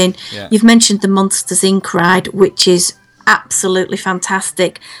amazing. You've mentioned the Monsters Inc. ride, which is absolutely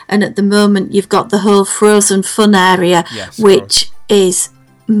fantastic. And at the moment, you've got the whole Frozen Fun area, which is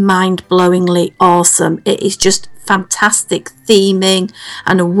mind-blowingly awesome. It is just fantastic theming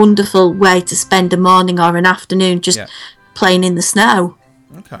and a wonderful way to spend a morning or an afternoon just playing in the snow.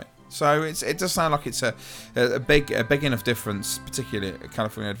 Okay. So it does sound like it's a big enough difference, particularly at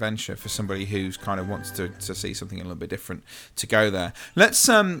California Adventure, for somebody who's kind of wants to see something a little bit different to go there. Let's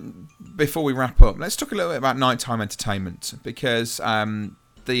before we wrap up, let's talk a little bit about nighttime entertainment, because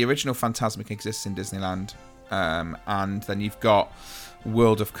the original Fantasmic exists in Disneyland, and then you've got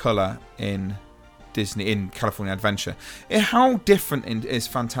World of Color in California Adventure. How different is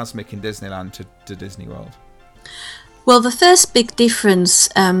Fantasmic in Disneyland to Disney World? Well, the first big difference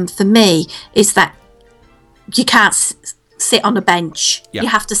for me is that you can't sit on a bench. You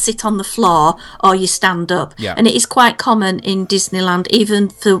have to sit on the floor or you stand up. And it is quite common in Disneyland, even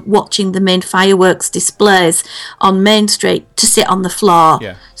for watching the main fireworks displays on Main Street, to sit on the floor.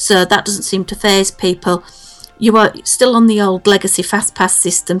 So that doesn't seem to faze people. You are still on the old legacy fast pass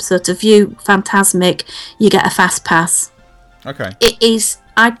system, so to view Fantasmic, you get a fast pass. Okay.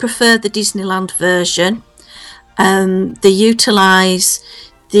 I prefer the Disneyland version. They utilise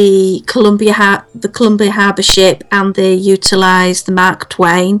the Columbia Harbour ship, and they utilise the Mark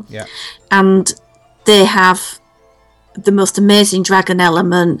Twain. And they have the most amazing dragon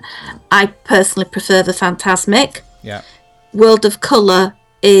element. I personally prefer the Fantasmic. World of Colour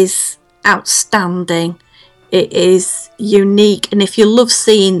is outstanding. It is unique, and if you love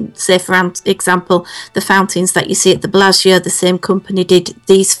seeing, say for example, the fountains that you see at the Bellagio, the same company did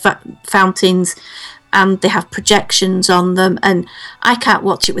these fountains, and they have projections on them, and I can't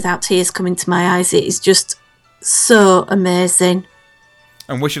watch it without tears coming to my eyes. It is just so amazing.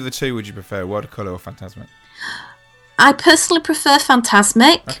 And which of the two would you prefer, World of Colour or Fantasmic? I personally prefer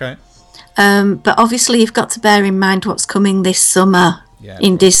Fantasmic. Okay. But obviously you've got to bear in mind what's coming this summer.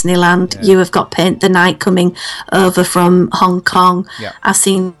 In Disneyland, you have got Paint the Night coming over from Hong Kong. I've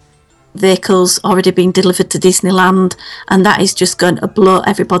seen vehicles already being delivered to Disneyland, and that is just going to blow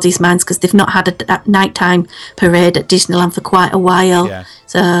everybody's minds, because they've not had a nighttime parade at Disneyland for quite a while.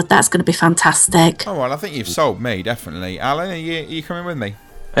 So that's going to be fantastic. Oh well, I think you've sold me, definitely. Alan, are you coming with me?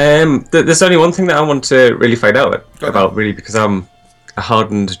 There's only one thing that I want to really find out about, really, because I'm a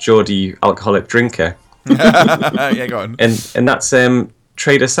hardened Geordie alcoholic drinker. Yeah, go on. And that's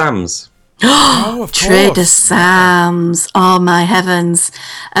Trader Sam's. Oh, of Trader course. Sam's. Oh my heavens.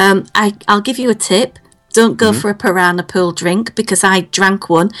 I'll give you a tip. Don't go for a piranha pool drink, because I drank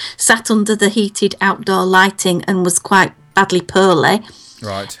one, sat under the heated outdoor lighting, and was quite badly poorly.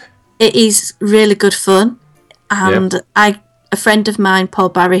 Right. It is really good fun, and a friend of mine, Paul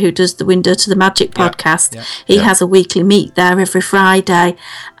Barry, who does the Window to the Magic podcast, he has a weekly meet there every Friday,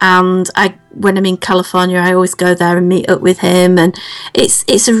 and when I'm in California, I always go there and meet up with him, and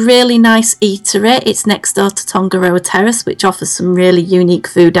it's a really nice eatery. It's next door to Tongaroa Terrace, which offers some really unique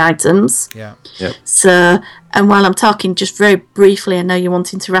food items. So, and while I'm talking, just very briefly, I know you're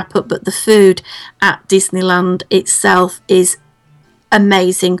wanting to wrap up, but the food at Disneyland itself is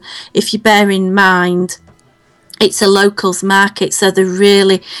amazing. If you bear in mind, it's a locals market, so they're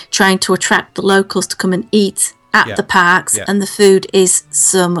really trying to attract the locals to come and eat at the parks, and the food is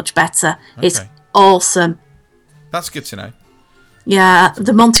so much better. Okay. It's awesome. That's good to know. Yeah,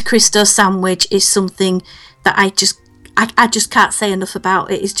 the Monte Cristo sandwich is something that I just can't say enough about.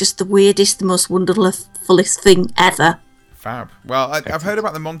 It is just the weirdest, the most wonderfulest thing ever. Fab. Well, I've heard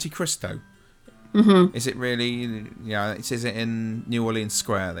about the Monte Cristo. Mm-hmm. Is it really? Yeah, is it in New Orleans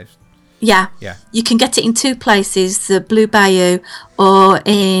Square? Yeah. You can get it in two places, the Blue Bayou or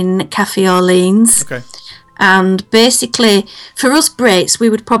in Cafe Orleans. Okay. And basically, for us Brits, we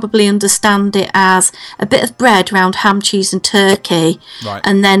would probably understand it as a bit of bread around ham, cheese and turkey. Right.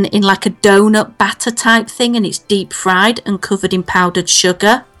 And then in like a donut batter type thing, and it's deep fried and covered in powdered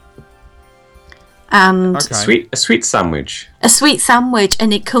sugar. And a sweet sandwich. A sweet sandwich,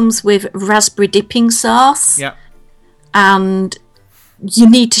 and it comes with raspberry dipping sauce. Yeah. And you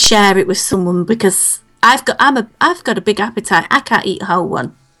need to share it with someone, because I've got a big appetite. I can't eat a whole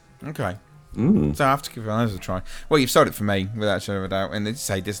one. Okay. So I have to give those a try. Well, you've sold it for me, without a shadow of a doubt. And they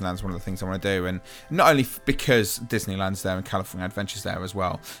say Disneyland's one of the things I want to do, and not only because Disneyland's there and California Adventure's there as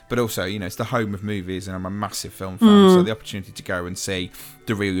well, but also, it's the home of movies, and I'm a massive film fan, so the opportunity to go and see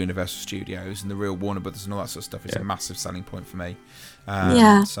the real Universal Studios and the real Warner Brothers and all that sort of stuff is a massive selling point for me.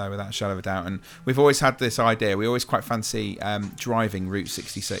 So without a shadow of a doubt. And we've always had this idea. We always quite fancy driving Route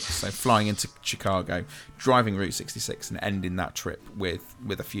 66. So flying into Chicago, driving Route 66 and ending that trip with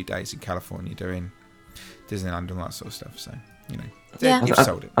a few days in California doing Disneyland and all that sort of stuff. So, you've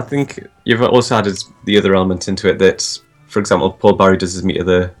sold it. I think you've also added the other element into it that, for example, Paul Barry does his meet of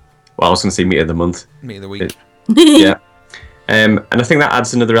the month. Meet of the week. Yeah. And I think that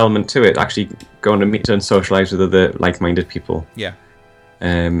adds another element to it, actually going to meet and socialise with other like-minded people. Yeah.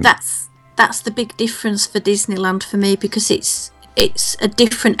 That's the big difference for Disneyland for me, because it's a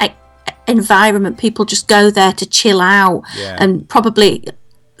different environment. People just go there to chill out, and probably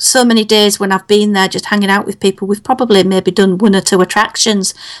so many days when I've been there just hanging out with people, we've probably maybe done 1 or 2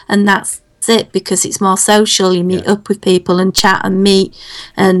 attractions, and that's it, because it's more social. You meet up with people and chat and meet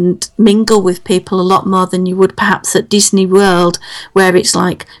and mingle with people a lot more than you would perhaps at Disney World, where it's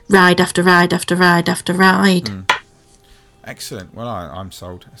like ride after ride after ride after ride. Excellent. Well, I'm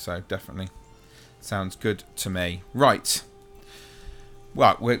sold, so definitely sounds good to me. Right.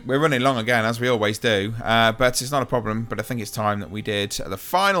 Well, we're running long again, as we always do, but it's not a problem. But I think it's time that we did the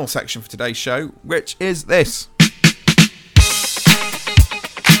final section for today's show, which is this.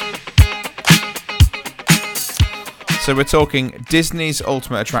 So we're talking Disney's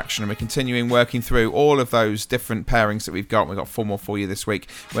Ultimate Attraction, and we're continuing working through all of those different pairings that we've got. We've got 4 more for you this week.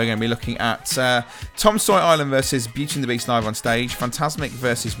 We're going to be looking at Tom Sawyer Island versus Beauty and the Beast live on stage, Fantasmic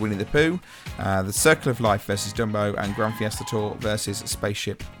versus Winnie the Pooh, The Circle of Life versus Dumbo, and Grand Fiesta Tour versus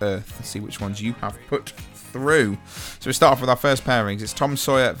Spaceship Earth. Let's see which ones you have put through. So we start off with our first pairings. It's Tom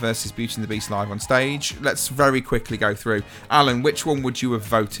Sawyer versus Beauty and the Beast live on stage. Let's very quickly go through. Alan, which one would you have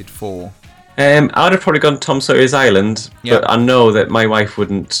voted for? I would have probably gone Tom Sawyer's Island, but I know that my wife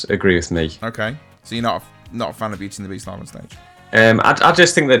wouldn't agree with me. Okay, so you're not a fan of Beauty and the Beast live on stage? I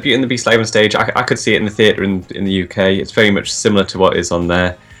just think that Beauty and the Beast live on stage, I could see it in the theatre in the UK. It's very much similar to what is on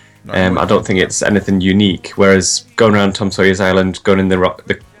there. I don't think it's anything unique. Whereas going around Tom Sawyer's Island, going in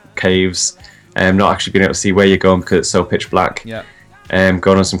the caves, not actually being able to see where you're going because it's so pitch black. Yeah.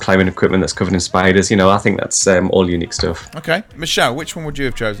 Going on some climbing equipment that's covered in spiders. I think that's all unique stuff. Okay, Michelle, which one would you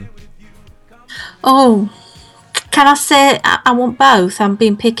have chosen? Oh, can I say I want both? I'm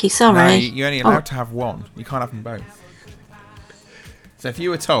being picky, sorry. No, you're only allowed to have one. You can't have them both. So if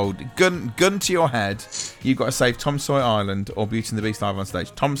you were told, gun to your head, you've got to save Tom Sawyer Island or Beauty and the Beast live on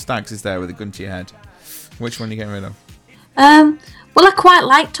stage. Tom Staggs is there with a gun to your head. Which one are you getting rid of? Well, I quite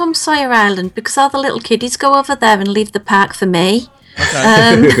like Tom Sawyer Island because all the little kiddies go over there and leave the park for me.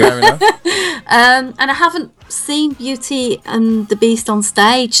 Okay, fair enough. And I haven't seen Beauty and the Beast on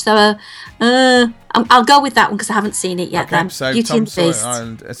stage, so I'll go with that one because I haven't seen it yet. Okay, then so Beauty Tom and the Beast. Sawyer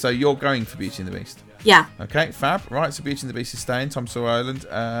Island. So you're going for Beauty and the Beast? Yeah. Okay, fab. Right, so Beauty and the Beast is staying. Tom Sawyer Island.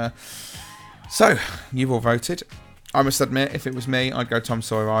 So you've all voted. I must admit, if it was me, I'd go Tom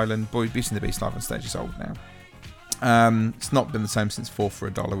Sawyer Island. Boy, Beauty and the Beast live on stage is old now. It's not been the same since 4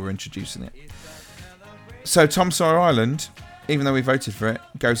 for $1. We're introducing it. So Tom Sawyer Island, even though we voted for it,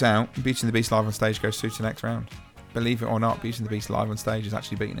 goes out. Beauty and the Beast live on stage goes through to the next round. Believe it or not, Beauty and the Beast live on stage is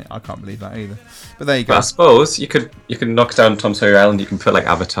actually beating it. I can't believe that either. But there you go. But I suppose you could knock down Tom Sawyer Island. You can put like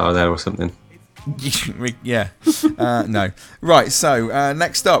Avatar there or something. Yeah. No. Right. So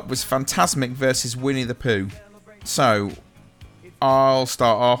next up was Fantasmic versus Winnie the Pooh. So I'll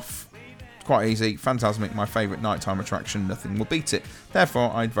start off. Quite easy. Fantasmic, my favourite nighttime attraction. Nothing will beat it.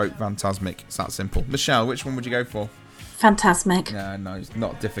 Therefore, I'd vote Fantasmic. It's that simple. Michelle, which one would you go for? Fantasmic. No, it's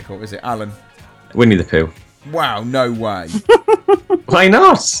not difficult, is it? Alan? Winnie the Pooh. Wow, no way. Why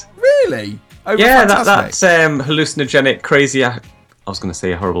not? Really? Over that's hallucinogenic, crazy... I was going to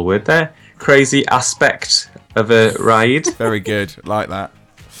say a horrible word there. Crazy aspect of a ride. Very good. Like that.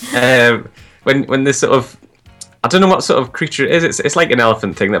 When this sort of... I don't know what sort of creature it is. It's like an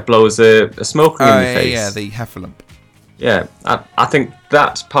elephant thing that blows a smoke ring in your face. Yeah, the heffalump. Yeah, I think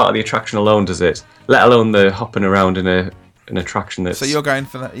that part of the attraction alone does it. Let alone the hopping around in an attraction that's... So you're going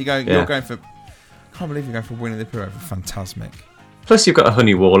for that? You're going for... I can't believe you're going for Winnie the Pooh over Fantasmic. Plus you've got a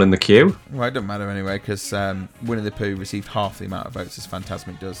honey wall in the queue. Well, it doesn't matter anyway, because Winnie the Pooh received half the amount of votes as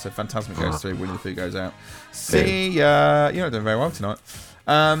Fantasmic does. So Fantasmic goes through, Winnie the Pooh goes out. See ya! You're not doing very well tonight.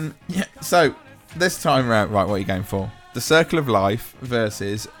 So... This time round, right, what are you going for? The Circle of Life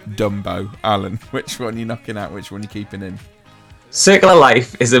versus Dumbo. Alan, which one are you knocking out? Which one are you keeping in? Circle of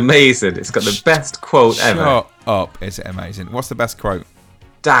Life is amazing. It's got the best quote ever. Shut up. Is it amazing? What's the best quote?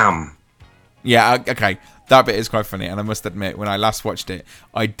 Damn. Yeah, okay. That bit is quite funny. And I must admit, when I last watched it,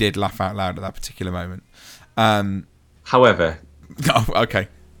 I did laugh out loud at that particular moment. However. Oh, okay.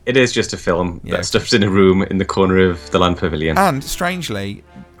 It is just a film that's stuffed in a room in the corner of the Land Pavilion. And strangely,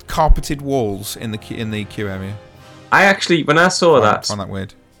 carpeted walls in the queue area. I actually, when I saw that, find that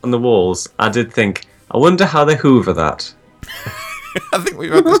weird on the walls, I did think, I wonder how they hoover that. I think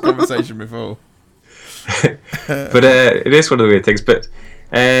we've had this conversation before. But it is one of the weird things. But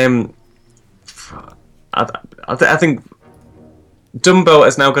I think Dumbo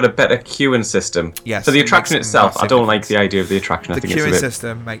has now got a better queuing system. Yes, so the it attraction makes a itself, I massive don't difference. like the idea of the attraction. I The think it's a queuing bit...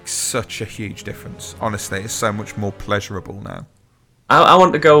 system makes such a huge difference. Honestly, it's so much more pleasurable now. I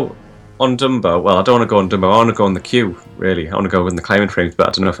want to go on Dumbo. Well, I don't want to go on Dumbo. I want to go on the queue, really. I want to go in the climbing frames, but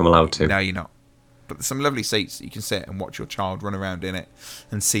I don't know if I'm allowed to. No, you're not. But there's some lovely seats that you can sit and watch your child run around in it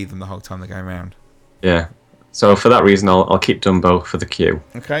and see them the whole time they're going around. Yeah. So for that reason, I'll keep Dumbo for the queue.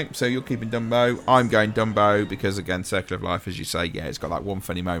 Okay, so you're keeping Dumbo. I'm going Dumbo because, again, Circle of Life, as you say, yeah, it's got that one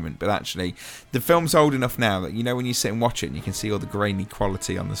funny moment. But actually, the film's old enough now that, you know, when you sit and watch it and you can see all the grainy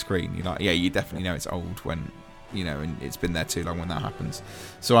quality on the screen, you're like, yeah, you definitely know it's old when, you know, and it's been there too long when that happens.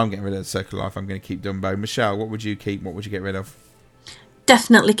 So I'm getting rid of Circle of Life. I'm going to keep Dumbo. Michelle, what would you keep? What would you get rid of?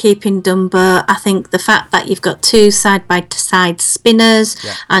 Definitely keeping Dumbo. I think the fact that you've got 2 side-by-side spinners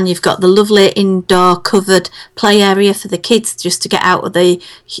and you've got the lovely indoor covered play area for the kids just to get out of the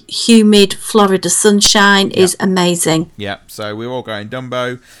humid Florida sunshine is amazing. Yeah, so we're all going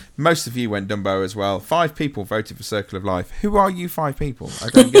Dumbo. Most of you went Dumbo as well. 5 people voted for Circle of Life. Who are you 5 people? I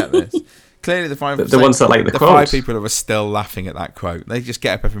don't get this. Clearly the 5 the ones that like the quote. 5 people who are still laughing at that quote. They just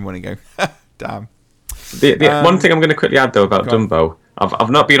get up every morning and go, damn. The one thing I'm going to quickly add, though, about Dumbo, I've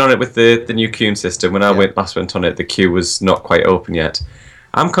not been on it with the new queuing system. When I last went on it, the queue was not quite open yet.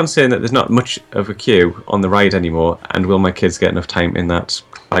 I'm concerned that there's not much of a queue on the ride anymore, and will my kids get enough time in that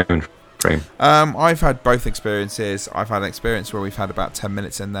climbing frame? I've had both experiences. I've had an experience where we've had about 10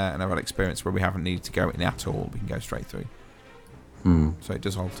 minutes in there, and I've had an experience where we haven't needed to go in at all. We can go straight through. So it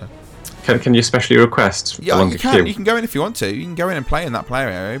does alter. Can you specially request a longer queue? You can go in if you want to. You can go in and play in that player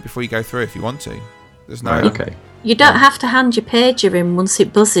area before you go through if you want to. There's no... Okay. You don't have to hand your pager in once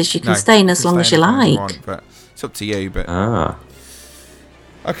it buzzes. You can stay in as long as you like. But it's up to you. But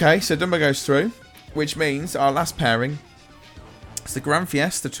okay, so Dumbo goes through, which means our last pairing is the Grand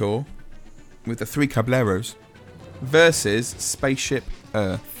Fiesta Tour with the 3 Caballeros versus Spaceship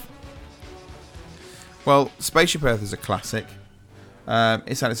Earth. Well, Spaceship Earth is a classic.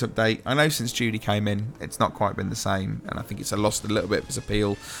 It's had its update. I know since Judy came in, it's not quite been the same, and I think it's lost a little bit of its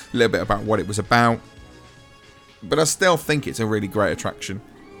appeal, a little bit about what it was about. But I still think it's a really great attraction.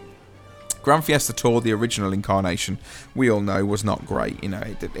 Grand Fiesta Tour, the original incarnation, we all know was not great. You know,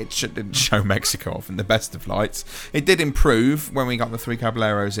 it didn't show Mexico off in the best of lights. It did improve when we got the 3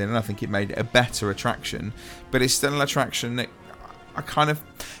 Caballeros in, and I think it made it a better attraction. But it's still an attraction that the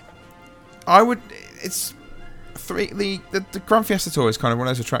Grand Fiesta Tour is kind of one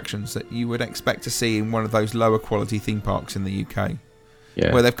of those attractions that you would expect to see in one of those lower quality theme parks in the UK.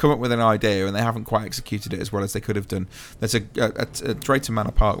 Yeah. Where they've come up with an idea and they haven't quite executed it as well as they could have done. There's a Drayton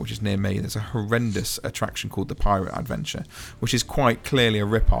Manor Park, which is near me. There's a horrendous attraction called the Pirate Adventure, which is quite clearly a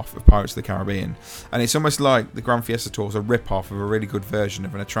rip-off of Pirates of the Caribbean. And it's almost like the Grand Fiesta Tour is a rip-off of a really good version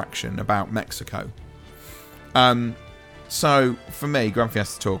of an attraction about Mexico. So, for me, Grand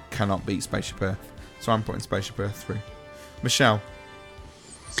Fiesta Tour cannot beat Spaceship Earth. So I'm putting Spaceship Earth through. Michelle?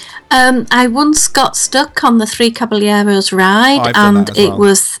 I once got stuck on the 3 Caballeros ride, and it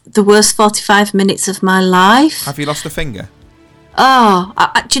was the worst 45 minutes of my life. Have you lost a finger? Oh,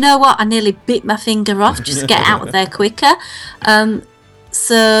 do you know what? I nearly bit my finger off just to get out of there quicker.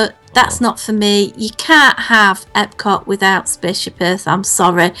 So that's not for me. You can't have Epcot without Spaceship Earth. I'm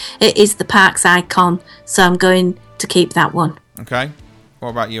sorry. It is the park's icon, so I'm going to keep that one. Okay. What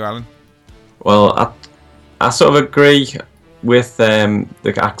about you, Alan? Well, I sort of agree with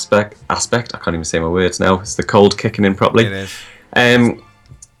the aspect. I can't even say my words now. It's the cold kicking in properly. It is.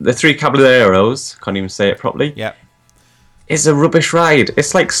 The 3 Caballeros, can't even say it properly. Yep. Is a rubbish ride.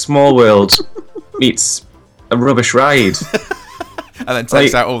 It's like Small World meets a rubbish ride. And then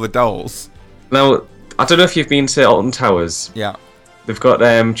takes out all the dolls. Now, I don't know if you've been to Alton Towers. Yeah. They've got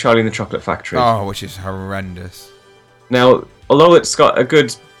Charlie and the Chocolate Factory. Oh, which is horrendous. Now, although it's got a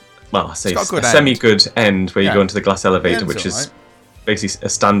good... Well, I say a semi-good end where you go into the glass elevator, which is basically a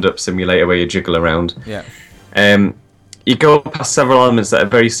stand-up simulator where you jiggle around. Yeah. You go past several elements that are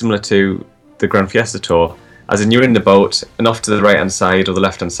very similar to the Grand Fiesta Tour, as in you're in the boat, and off to the right-hand side or the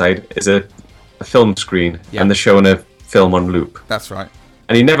left-hand side is a film screen, and they're showing a film on loop. That's right.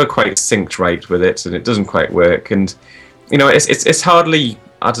 And you never quite synced right with it, and it doesn't quite work. And, you know, it's hardly,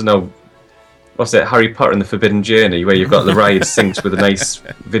 I don't know, what's it, Harry Potter and the Forbidden Journey, where you've got the ride synced with a nice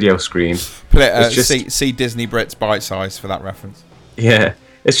video screen. See Disney Brits Bite Size for that reference. Yeah.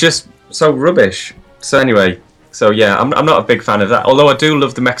 It's just so rubbish. So anyway, yeah, I'm not a big fan of that. Although I do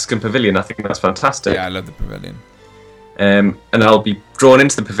love the Mexican Pavilion. I think that's fantastic. Yeah, I love the Pavilion. And I'll be drawn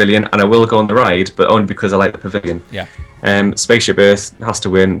into the Pavilion, and I will go on the ride, but only because I like the Pavilion. Yeah. Spaceship Earth has to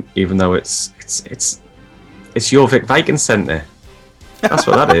win, even though it's Jorvik Viking Center. That's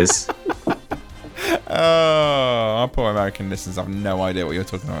what that is. Oh, our poor American listeners have no idea what you're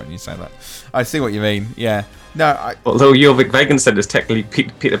talking about when you say that. I see what you mean. Yeah. No. Although Jorvik Viking Center is technically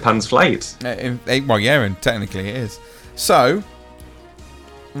Peter Pan's flight. Well, yeah, and technically it is. So,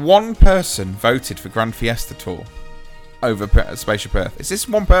 one person voted for Grand Fiesta Tour over Spaceship Earth. Is this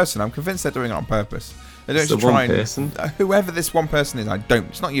one person? I'm convinced they're doing it on purpose. They're doing it to try and person. Whoever this one person is, I don't.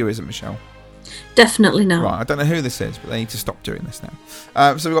 It's not you, is it, Michelle? Definitely not. Right, I don't know who this is, but they need to stop doing this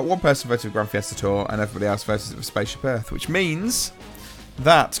now. So we've got one person voted for Grand Fiesta Tour, and everybody else voted for Spaceship Earth, which means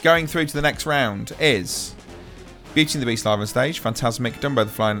that going through to the next round is Beauty and the Beast live on stage, Fantasmic, Dumbo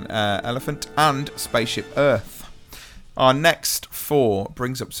the Flying Elephant, and Spaceship Earth. Our next 4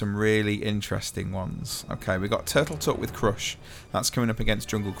 brings up some really interesting ones. Okay, we've got Turtle Talk with Crush. That's coming up against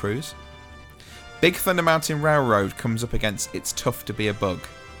Jungle Cruise. Big Thunder Mountain Railroad comes up against It's Tough to Be a Bug.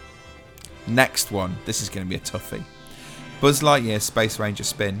 Next one, this is going to be a toughie. Buzz Lightyear Space Ranger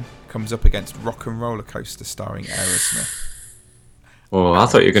Spin comes up against Rock and Roller Coaster starring Aerosmith. Oh, I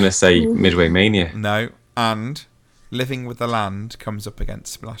thought you were going to say Midway Mania. No, and Living with the Land comes up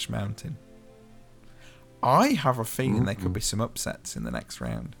against Splash Mountain. I have a feeling there could be some upsets in the next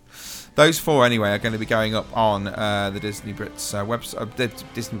round. Those 4, anyway, are going to be going up on the Disney Brits website, the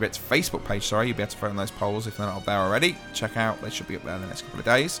Disney Brits Facebook page. Sorry, you'll be able to vote on those polls if they're not up there already. Check out; they should be up there in the next couple of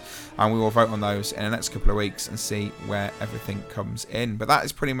days, and we will vote on those in the next couple of weeks and see where everything comes in. But that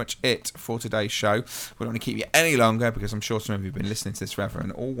is pretty much it for today's show. We don't want to keep you any longer because I'm sure some of you have been listening to this forever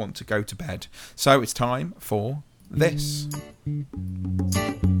and all want to go to bed. So it's time for this.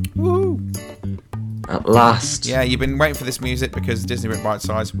 Woo! At last. Yeah, you've been waiting for this music because Disney Brit Bite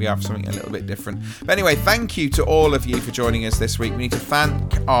Size, we have something a little bit different. But anyway, thank you to all of you for joining us this week. We need to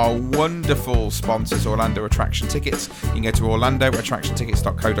thank our wonderful sponsors, Orlando Attraction Tickets. You can go to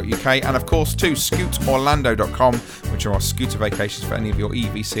orlandoattractiontickets.co.uk and, of course, to scootorlando.com, which are our scooter vacations for any of your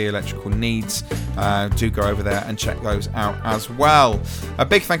EVC electrical needs. Do go over there and check those out as well. A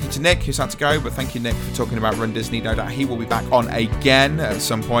big thank you to Nick, who's had to go, but thank you, Nick, for talking about Run Disney. No doubt he will be back on again at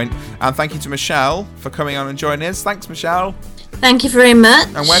some point. And thank you to Michelle for coming on and joining us. Thanks, Michelle. Thank you very much.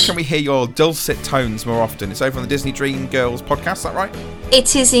 And where can we hear your dulcet tones more often? It's over on the Disney Dream Girls podcast, is that right?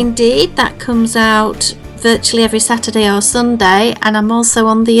 It is indeed. That comes out virtually every Saturday or Sunday, and I'm also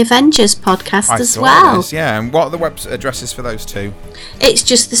on the Avengers podcast as well. It is, yeah. And what are the web addresses for those two? It's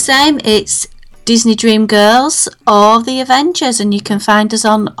just the same. It's Disney Dream Girls or The Avengers, and you can find us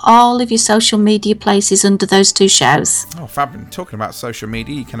on all of your social media places under those 2 shows. Oh, fab. And talking about social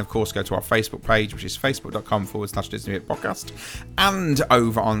media, you can of course go to our Facebook page, which is facebook.com/Disney Brit Podcast, and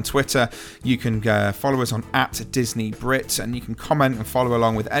over on Twitter you can follow us on @DisneyBrit, and you can comment and follow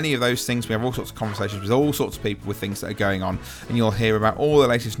along with any of those things. We have all sorts of conversations with all sorts of people with things that are going on, and you'll hear about all the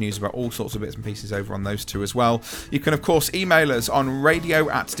latest news about all sorts of bits and pieces over on those 2 as well. You can of course email us on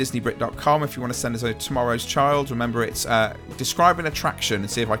radio@DisneyBrit.com if you want to send us a Tomorrow's Child. Remember, it's describe an attraction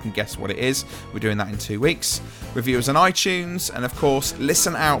and see if I can guess what it is. We're doing that in 2 weeks. Review us on iTunes, and of course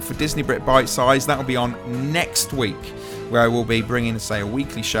listen out for Disney Brit Bite Size. That will be on next week, where I will be bringing, say, a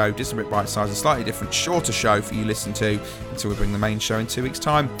weekly show, Disney Brit Bite Size, a slightly different, shorter show for you to listen to until we bring the main show in 2 weeks'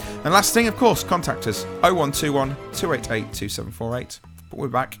 time. And last thing, of course, contact us 0121 288 2748. But we're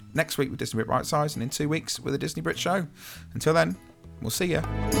back next week with Disney Brit Bite Size, and in 2 weeks with a Disney Brit show. Until then, we'll see ya.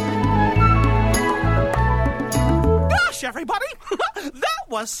 Gosh, everybody! That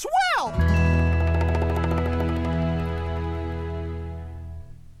was swell!